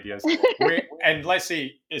with ideas. And let's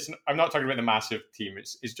say I'm not talking about the massive team.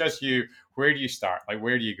 It's just you. Where do you start? Like,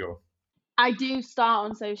 where do you go? I do start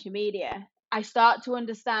on social media. I start to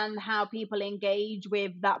understand how people engage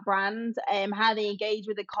with that brand, how they engage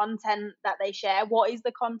with the content that they share. What is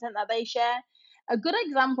the content that they share? A good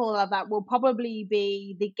example of that will probably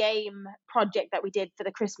be the game project that we did for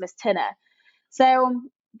the Christmas dinner. So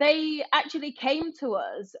they actually came to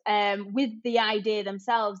us with the idea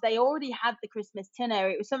themselves. They already had the Christmas dinner.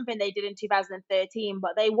 It was something they did in 2013,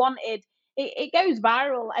 but they wanted it goes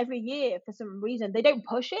viral every year for some reason. They don't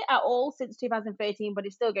push it at all since 2013, but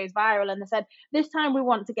it still goes viral. And they said, this time we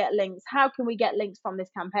want to get links. How can we get links from this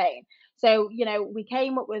campaign? So, we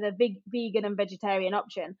came up with a big vegan and vegetarian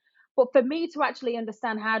option. But for me to actually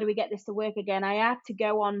understand how do we get this to work again, I had to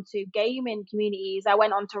go on to gaming communities. I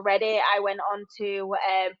went on to Reddit. I went on to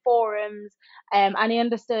forums, and I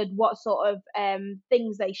understood what sort of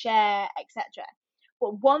things they share, etc.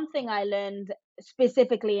 But one thing I learned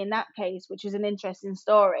specifically in that case, which is an interesting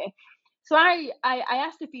story. So I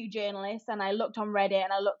asked a few journalists and I looked on Reddit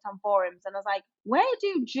and I looked on forums and I was like, where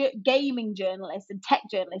do gaming journalists and tech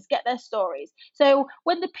journalists get their stories? So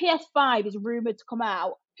when the PS5 is rumored to come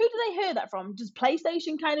out, who do they hear that from? Does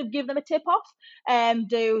PlayStation kind of give them a tip off?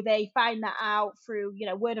 Do they find that out through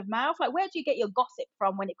word of mouth? Like, where do you get your gossip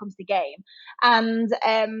from when it comes to game? And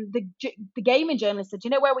the gaming journalist said, "Do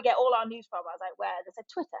you know where we get all our news from?" I was like, "Where?" They said,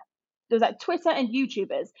 "Twitter." There was like Twitter and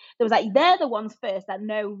YouTubers. There was like they're the ones first that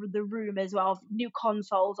know the rumors of new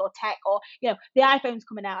consoles or tech or the iPhone's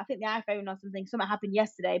coming out. I think the iPhone or something happened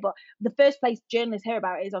yesterday, but the first place journalists hear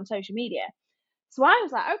about it is on social media. So I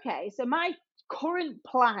was like, okay, so my current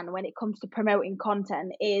plan when it comes to promoting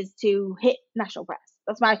content is to hit national press.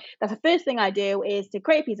 That's the first thing I do is to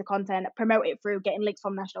create a piece of content, promote it through getting links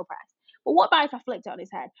from national press. But what about if I flipped it on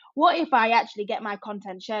his head? What if I actually get my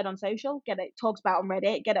content shared on social, get it talked about on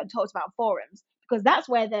Reddit, get it talked about on forums? Because that's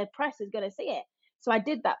where the press is going to see it. So I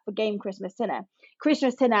did that for Game Christmas Dinner.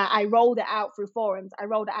 Christmas Dinner, I rolled it out through forums. I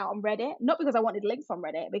rolled it out on Reddit, not because I wanted links from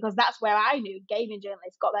Reddit, because that's where I knew gaming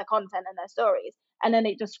journalists got their content and their stories. And then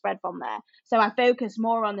it just spread from there. So I focus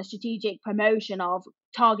more on the strategic promotion of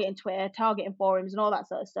targeting Twitter, targeting forums, and all that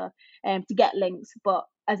sort of stuff to get links, but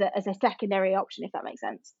as a secondary option, if that makes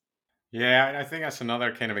sense. Yeah, I think that's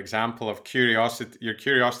another kind of example of curiosity. Your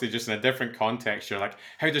curiosity, just in a different context. You're like,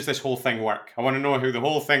 how does this whole thing work? I want to know how the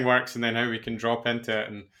whole thing works, and then how we can drop into it.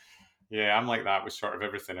 And yeah, I'm like that with sort of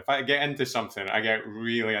everything. If I get into something, I get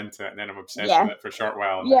really into it, and then I'm obsessed Yeah, with it for a short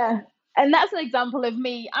while. And then, yeah. And that's an example of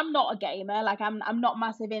me. I'm not a gamer. Like I'm not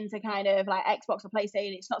massive into kind of like Xbox or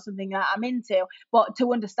PlayStation. It's not something that I'm into. But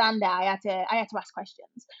to understand it, I had to ask questions.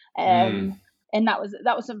 mm, And that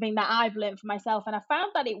was something that I've learned for myself. And I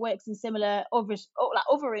found that it works in similar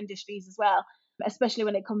other industries as well. Especially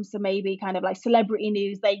when it comes to maybe kind of like celebrity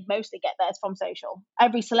news, they mostly get theirs from social.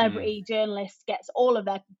 Every mm. celebrity journalist gets all of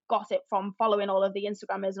their gossip from following all of the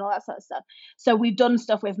Instagrammers and all that sort of stuff. So we've done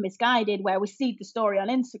stuff with Misguided where we seed the story on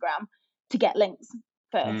Instagram to get links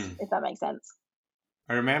first, Mm. if that makes sense.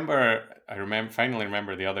 Finally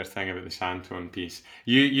remember the other thing about the Sandtone piece.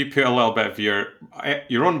 You put a little bit of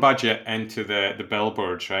your own budget into the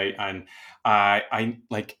billboards, right? And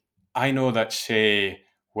I know that, say,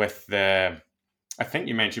 with the, I think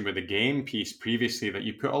you mentioned with the game piece previously that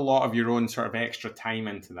you put a lot of your own sort of extra time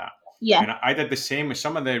into that. Yeah, And I did the same with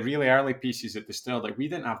some of the really early pieces at Distill. Like, we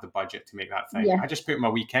didn't have the budget to make that thing. yeah, I just put my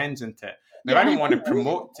weekends into it. Now, I yeah, don't want to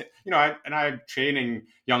promote it, and I'm training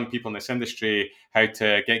young people in this industry how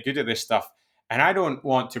to get good at this stuff. And I don't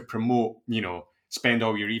want to promote, spend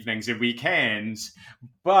all your evenings and weekends.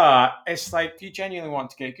 But it's like, do you genuinely want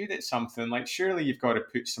to get good at something? Like, surely you've got to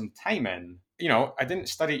put some time in. I didn't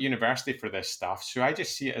study at university for this stuff. So I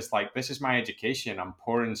just see it as like, this is my education. I'm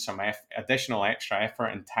pouring some additional extra effort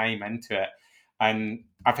and time into it. And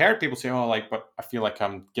I've heard people say, oh, like, but I feel like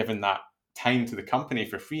I'm giving that time to the company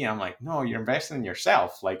for free. I'm like, no, you're investing in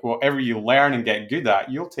yourself. Like, whatever you learn and get good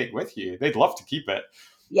at, you'll take with you. They'd love to keep it.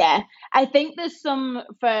 yeah. I think there's some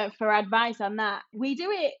for advice on that. We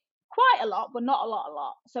do it quite a lot, but not a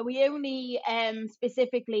lot. So we only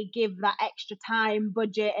specifically give that extra time,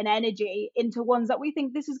 budget, and energy into ones that we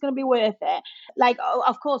think this is going to be worth it. Like,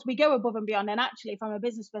 of course, we go above and beyond. And actually, from a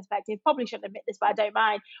business perspective, probably shouldn't admit this, but I don't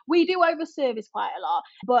mind. We do over service quite a lot.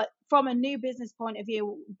 But from a new business point of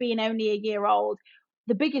view, being only a year old,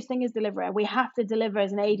 the biggest thing is delivery. We have to deliver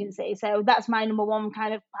as an agency. So that's my number one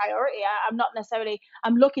kind of priority. I'm not necessarily,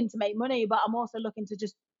 I'm looking to make money, but I'm also looking to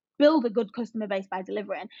just build a good customer base by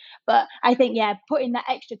delivering. But I think, yeah, putting that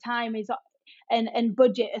extra time is and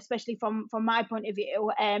budget, especially from my point of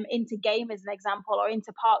view, into game as an example, or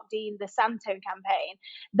into Park Dean, the Sandtone campaign.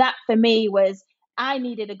 That for me was, I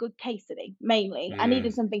needed a good case study mainly. I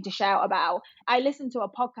needed Mm. something to shout about. I listened to a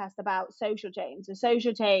podcast about Social Chain. So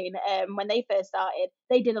Social Chain, when they first started,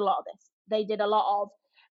 they did a lot of this. They did a lot of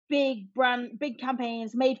big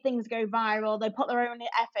campaigns, made things go viral. They put their own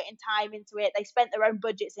effort and time into it. They spent their own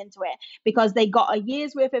budgets into it because they got a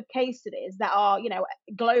year's worth of case studies that are,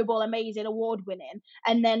 global, amazing, award winning.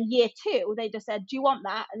 And then year two, they just said, do you want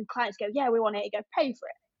that? And clients go, yeah, we want it. You go, pay for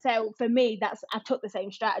it. So for me, I took the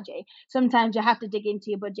same strategy. Sometimes you have to dig into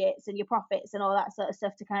your budgets and your profits and all that sort of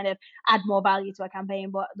stuff to kind of add more value to a campaign.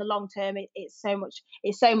 But the long term, it's so much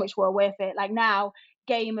more worth it. Like now,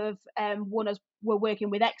 Game of won us. We're working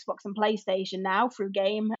with Xbox and PlayStation now through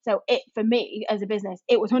Game. So it, for me as a business,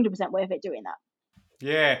 it was 100% worth it doing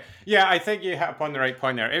that. Yeah, I think you hit upon the right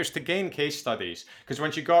point there. It was to gain case studies, because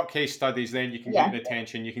once you got case studies, then you can get Yeah, the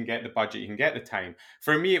attention, you can get the budget, you can get the time.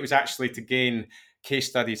 For me, it was actually to gain case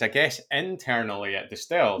studies, I guess, internally at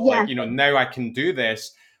Distilled. Like, yeah, now I can do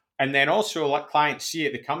this. And then also let clients see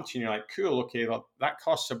it, they come to you and you're like, cool, okay, well, that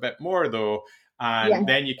costs a bit more though. yeah, And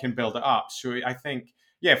then you can build it up. So I think,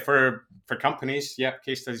 yeah, for companies, yeah,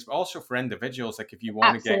 case studies, but also for individuals, like if you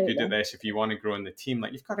want to get good at absolutely. this, if you want to grow in the team,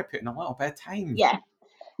 like you've got to put in a little bit of time. Yeah,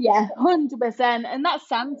 yeah, 100%. And that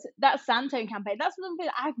Sandtone campaign, that's something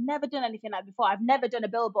that I've never done anything like before. I've never done a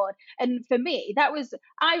billboard. And for me, that was,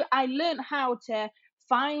 I learned how to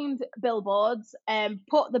find billboards,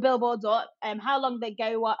 put the billboards up, how long they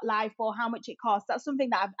go live for, how much it costs. That's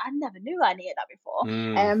something that I never knew I needed that before.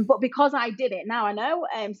 Mm. But because I did it, now I know.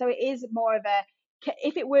 So it is more of a,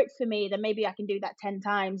 if it works for me, then maybe I can do that 10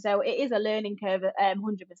 times. So it is a learning curve, 100%.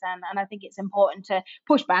 And I think it's important to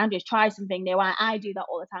push boundaries, try something new. I do that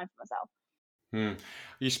all the time for myself. Hmm.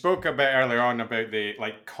 You spoke a bit earlier on about the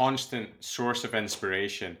like constant source of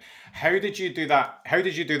inspiration. How did you do that? How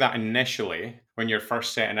did you do that initially when you're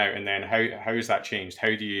first setting out, and then how has that changed?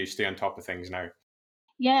 How do you stay on top of things now?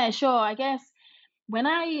 Yeah, sure. I guess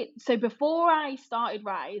so before I started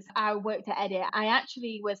Rise, I worked at Edit. I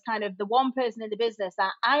actually was kind of the one person in the business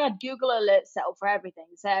that I had Google Alerts set up for everything.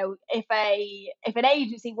 So if an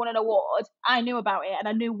agency won an award, I knew about it and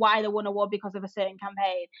I knew why they won an award because of a certain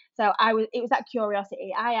campaign. So it was that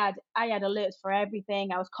curiosity. I had alerts for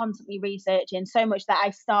everything. I was constantly researching so much that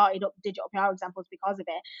I started up digital PR examples because of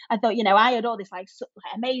it. I thought, I had all this like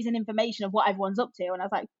amazing information of what everyone's up to, and I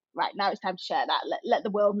was like, right, now it's time to share that. Let the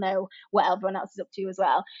world know what everyone else is up to as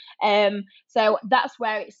well. So that's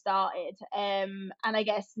where it started. And I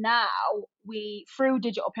guess now through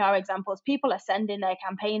digital PR examples, people are sending their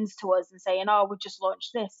campaigns to us and saying, oh, we've just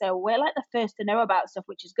launched this. So we're like the first to know about stuff,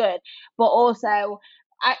 which is good. But also,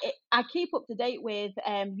 I keep up to date with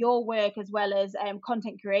your work as well as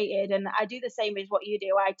content created, and I do the same as what you do.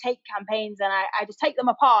 I take campaigns and I just take them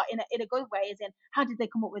apart in a good way, as in how did they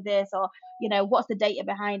come up with this, or what's the data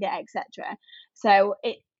behind it, etc. So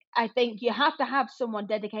I think you have to have someone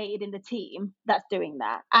dedicated in the team that's doing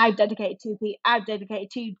that. I've dedicated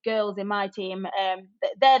two girls in my team.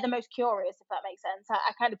 They're the most curious, if that makes sense.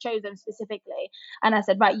 I kind of chose them specifically, and I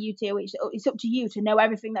said, right, you two, it's up to you to know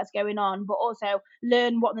everything that's going on, but also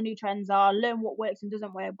learn what the new trends are, learn what works and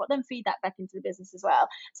doesn't work, but then feed that back into the business as well.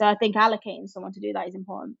 So I think allocating someone to do that is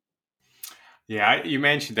important. Yeah, you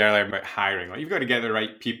mentioned earlier about hiring. Like you've got to get the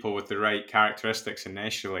right people with the right characteristics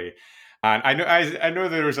initially. And I know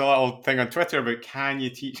there was a little thing on Twitter about can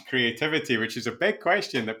you teach creativity, which is a big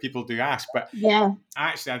question that people do ask. But Yeah.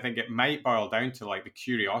 actually, I think it might boil down to like the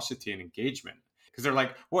curiosity and engagement, because they're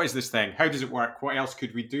like, what is this thing? How does it work? What else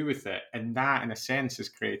could we do with it? And that, in a sense, is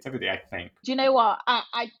creativity, I think. Do you know what?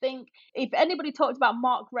 I think if anybody talked about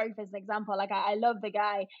Mark Rofe as an example, like I love the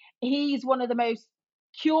guy. He's one of the most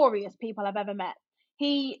curious people I've ever met.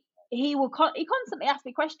 He constantly asks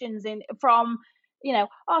me questions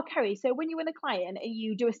oh, Kerry, so when you win a client and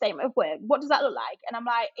you do a statement of work, what does that look like? And I'm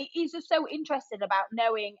like, he's just so interested about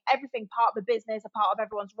knowing everything, part of the business, a part of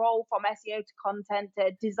everyone's role, from SEO to content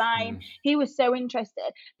to design. Mm. He was so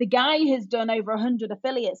interested. The guy has done over 100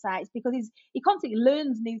 affiliate sites because he constantly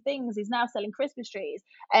learns new things. He's now selling Christmas trees.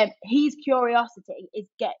 His curiosity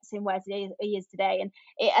gets him where he is today, and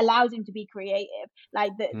it allows him to be creative.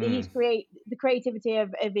 Like Mm. the creativity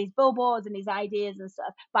of his billboards and his ideas and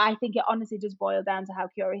stuff. But I think it honestly does boil down to how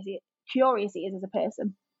curious he is as a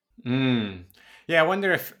person. Mm. Yeah, I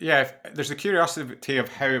wonder if there's the curiosity of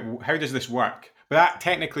how does this work, But that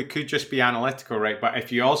technically could just be analytical, right? But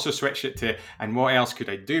if you also switch it to, and what else could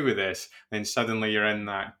I do with this? Then suddenly you're in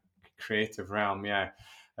that creative realm. Yeah.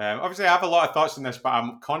 Obviously, I have a lot of thoughts on this, but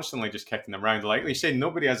I'm constantly just kicking them around. Like you say,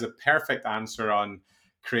 nobody has a perfect answer on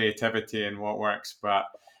creativity and what works. But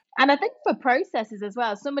And I think for processes as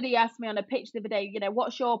well, somebody asked me on a pitch the other day,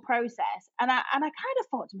 what's your process? And I kind of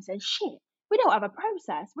thought to myself, shit, we don't have a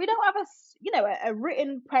process. We don't have a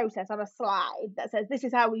written process on a slide that says this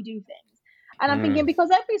is how we do things. And I'm thinking, mm,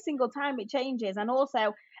 because every single time it changes, and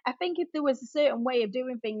also I think if there was a certain way of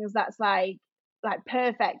doing things that's like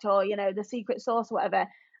perfect, or the secret sauce or whatever,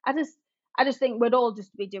 I just I just think we'd all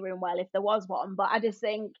just be doing well if there was one. But I just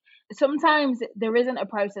think sometimes there isn't a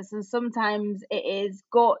process, and sometimes it is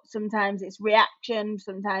gut, sometimes it's reaction,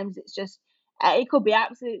 sometimes it's just it could be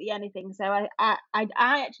absolutely anything. So I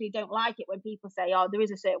actually don't like it when people say, oh, there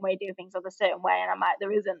is a certain way of doing things or the certain way, and I'm like,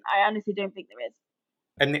 there isn't. I honestly don't think there is.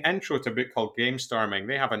 in the intro to a book called Gamestorming,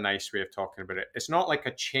 they have a nice way of talking about it. It's not like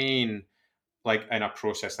a chain, like in a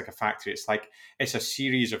process, like a factory. It's like it's a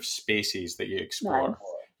series of spaces that you Nice. explore.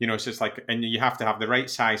 So it's like, and you have to have the right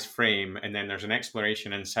size frame, and then there's an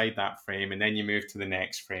exploration inside that frame, and then you move to the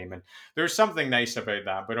next frame. And there's something nice about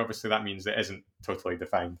that, but obviously that means it isn't totally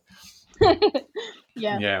defined.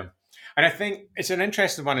 Yeah. Yeah. And I think it's an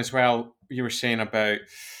interesting one as well. You were saying about,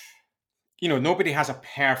 nobody has a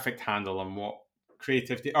perfect handle on what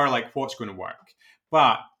creativity or like what's going to work.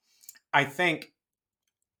 But I think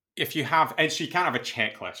if you have, and so you can't have a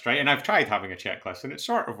checklist, right? And I've tried having a checklist and it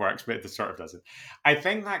sort of works, but it sort of doesn't. I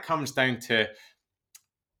think that comes down to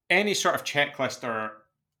any sort of checklist or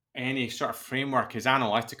any sort of framework is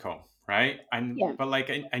analytical, right? Yeah. But like,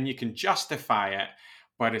 and you can justify it,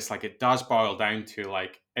 but it's like it does boil down to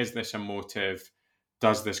like, is this a motive?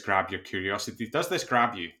 Does this grab your curiosity? Does this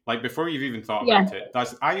grab you? Like before you've even thought Yeah. about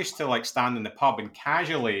it, I used to like stand in the pub and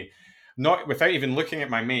casually, not without even looking at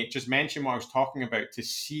my mate, just mention what I was talking about to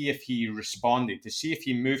see if he responded, to see if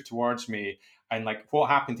he moved towards me and like what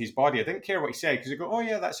happened to his body. I didn't care what he said because I go, oh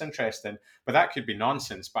yeah, that's interesting, but that could be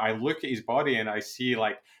nonsense. But I look at his body and I see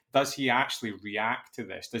like, does he actually react to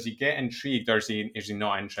this? Does he get intrigued, or is he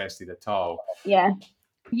not interested at all? Yeah.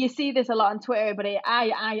 You see this a lot on Twitter, but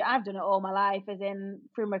I've done it all my life, as in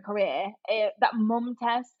through my career. That mum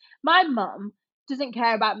test. My mum doesn't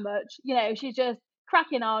care about much. She's just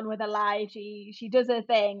cracking on with her life. She does her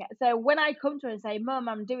thing. So when I come to her and say, "Mum,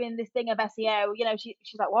 I'm doing this thing of SEO," she's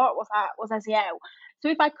like, "What? What's that? What's SEO?" So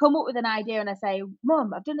if I come up with an idea and I say,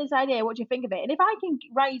 "Mum, I've done this idea. What do you think of it?" And if I can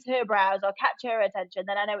raise her brows or catch her attention,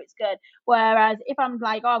 then I know it's good. Whereas if I'm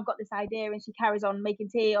like, "Oh, I've got this idea," and she carries on making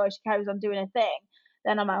tea or she carries on doing a thing,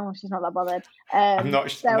 then I'm like, oh, she's not that bothered. I'm not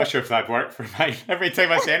sure if that worked for mine. Every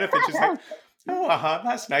time I say anything, she's like, "Oh,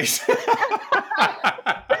 that's nice." Yeah,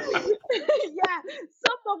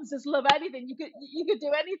 some moms just love anything. You could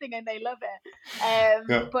do anything and they love it.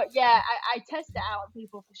 Yeah. But yeah, I test it out on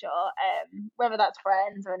people for sure. Whether that's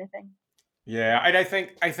friends or anything. Yeah, and I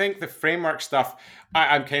think the framework stuff,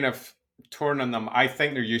 I'm kind of torn on them. I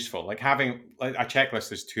think they're useful. Like having like a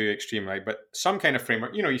checklist is too extreme, right? But some kind of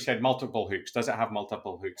framework, you said multiple hooks. Does it have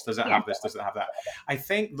multiple hooks? Does it Yeah. have this? Does it have that? I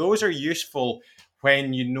think those are useful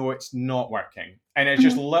when you know it's not working. And it's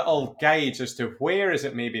just little guides as to where is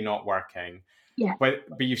it maybe not working. Yeah. But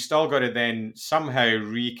you've still got to then somehow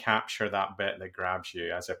recapture that bit that grabs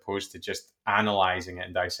you as opposed to just analyzing it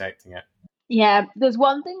and dissecting it. Yeah, there's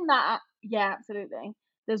one thing that yeah, absolutely.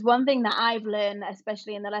 There's one thing that I've learned,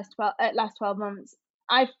 especially in the last 12 months.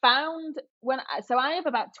 I found so I have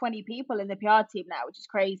about 20 people in the PR team now, which is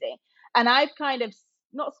crazy. And I've kind of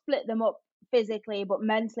not split them up physically, but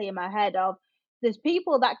mentally in my head of there's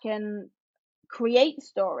people that can create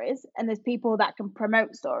stories and there's people that can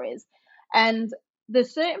promote stories. And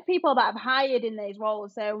there's certain people that I've hired in these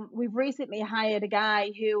roles. So we've recently hired a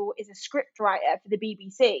guy who is a script writer for the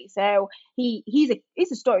BBC. So he's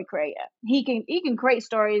a story creator. He can create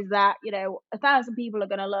stories that 1,000 people are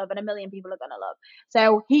going to love and 1 million people are going to love.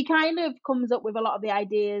 So he kind of comes up with a lot of the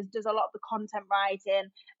ideas, does a lot of the content writing,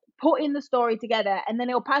 putting the story together, and then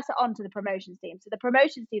he'll pass it on to the promotions team. So the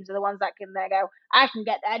promotions teams are the ones that can then go, I can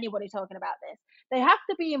get anybody talking about this. They have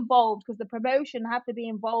to be involved because the promotion have to be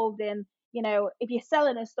involved in, if you're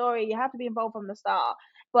selling a story, you have to be involved from the start.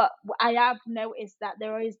 But I have noticed that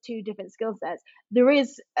there is two different skill sets. There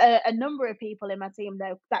is a number of people in my team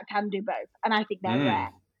though that can do both, and I think they're rare.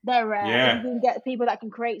 Mm, They're rare. If you yeah. can get people that can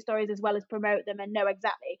create stories as well as promote them and know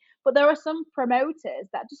exactly. But there are some promoters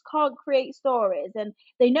that just can't create stories, and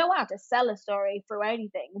they know how to sell a story through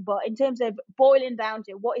anything. But in terms of boiling down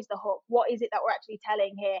to what is the hook, what is it that we're actually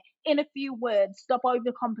telling here in a few words, stop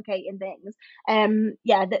overcomplicating things.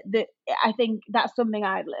 Yeah, I think that's something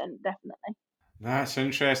I've learned definitely. That's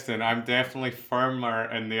interesting. I'm definitely firmer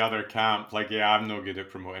in the other camp. Like, yeah, I'm no good at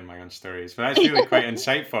promoting my own stories, but that's really quite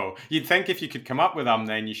insightful. You'd think if you could come up with them,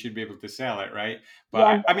 then you should be able to sell it, right? But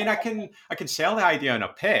Yeah, I mean, I can sell the idea on a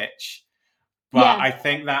pitch, but yeah. I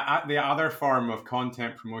think that the other form of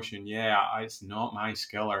content promotion, yeah, it's not my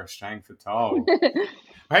skill or strength at all.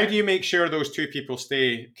 How do you make sure those two people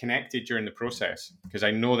stay connected during the process? Because I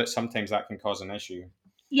know that sometimes that can cause an issue.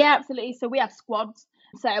 Yeah, absolutely. So we have squads.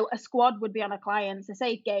 So a squad would be on a client's a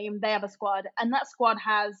safe game. They have a squad, and that squad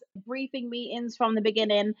has briefing meetings from the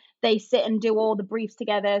beginning. They sit and do all the briefs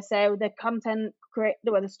together. So the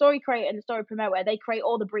the story creator and the story promoter, they create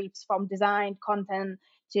all the briefs from design, content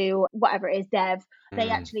to whatever it is, dev.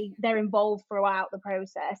 Mm, They're involved throughout the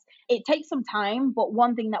process. It takes some time, but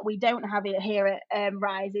one thing that we don't have here at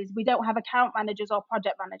Rise is we don't have account managers or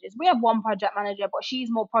project managers. We have one project manager, but she's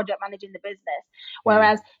more project managing the business. mm,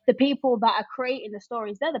 Whereas the people that are creating the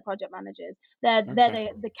stories, they're the project managers. They're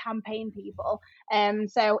okay. the campaign people.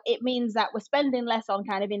 So it means that we're spending less on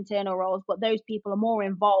kind of internal roles, but those people are more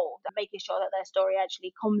involved and making sure that their story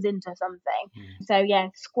actually comes into something. Mm. So yeah,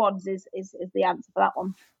 squads is the answer for that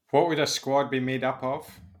one. What would a squad be made up of?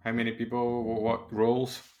 How many people? What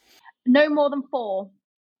roles? No more than four.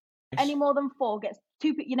 Any Nice. more than four gets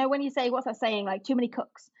two. You know when you say what's that saying? Like too many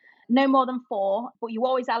cooks. No more than four, but you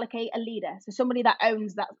always allocate a leader, so somebody that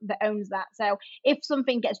owns that. So if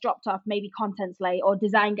something gets dropped off, maybe content's late or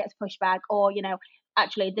design gets pushed back, or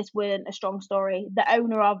actually this weren't a strong story, the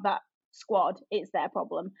owner of that squad, it's their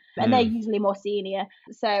problem, and they're Mm. usually more senior.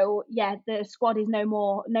 So yeah, the squad is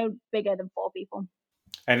no bigger than four people.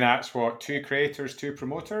 And that's what, two creators, two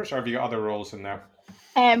promoters, or have you got other roles in there?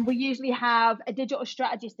 We usually have a digital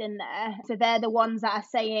strategist in there. So they're the ones that are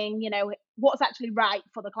saying, what's actually right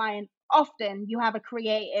for the client. Often you have a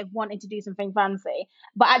creative wanting to do something fancy,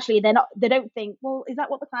 but actually they don't think, well, is that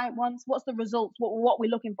what the client wants? What's the results? What we're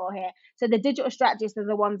looking for here? So the digital strategists are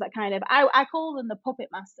the ones that kind of, I call them the puppet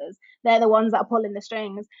masters. They're the ones that are pulling the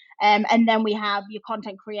strings. And then we have your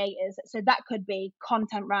content creators. So that could be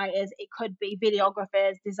content writers, it could be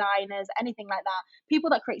videographers, designers, anything like that. People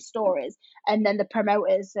that create stories, and then the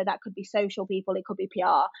promoters, so that could be social people, it could be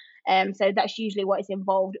PR. So that's usually what is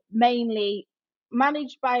involved, mainly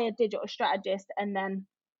managed by a digital strategist, and then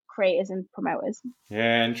creators and promoters.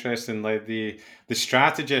 Yeah, interesting. Like the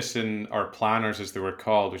strategists and or planners, as they were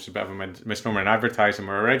called, which is a bit of a misnomer in advertising,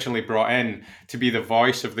 were originally brought in to be the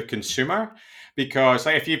voice of the consumer. Because,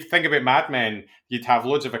 like, if you think about Mad Men, you'd have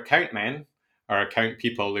loads of account men or account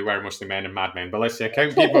people. They were mostly men in Mad Men, but let's say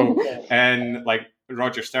account people and like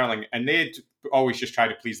Roger Sterling, and they'd always just try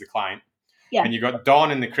to please the client. Yeah, And you got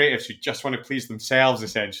Dawn and the creatives who just want to please themselves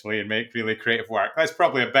essentially and make really creative work. That's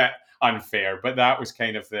probably a bit unfair, but that was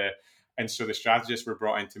kind of the. And so the strategists were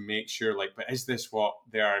brought in to make sure, like, but is this what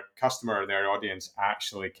their customer or their audience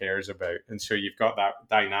actually cares about? And so you've got that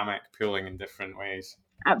dynamic pooling in different ways.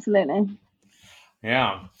 absolutely.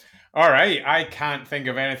 Yeah. All right. I can't think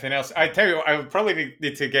of anything else. I tell you, I would probably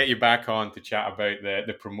need to get you back on to chat about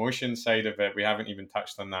the promotion side of it. We haven't even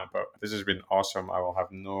touched on that, but this has been awesome. I will have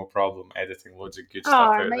no problem editing loads of good stuff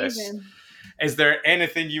Oh, out of this. amazing. Is there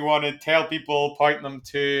anything you want to tell people, point them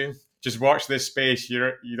to? Just watch this space.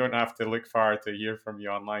 You don't have to look far to hear from you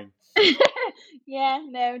online. Yeah,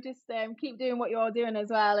 no, just keep doing what you're doing as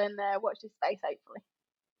well, and watch this space, hopefully.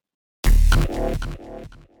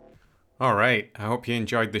 All right. I hope you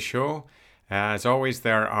enjoyed the show. As always,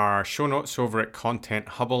 there are show notes over at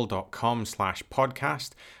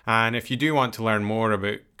contenthubble.com/podcast. And if you do want to learn more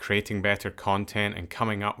about creating better content and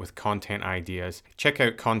coming up with content ideas, check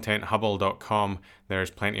out contenthubble.com.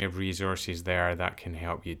 There's plenty of resources there that can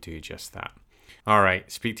help you do just that. All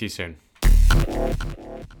right. Speak to you soon.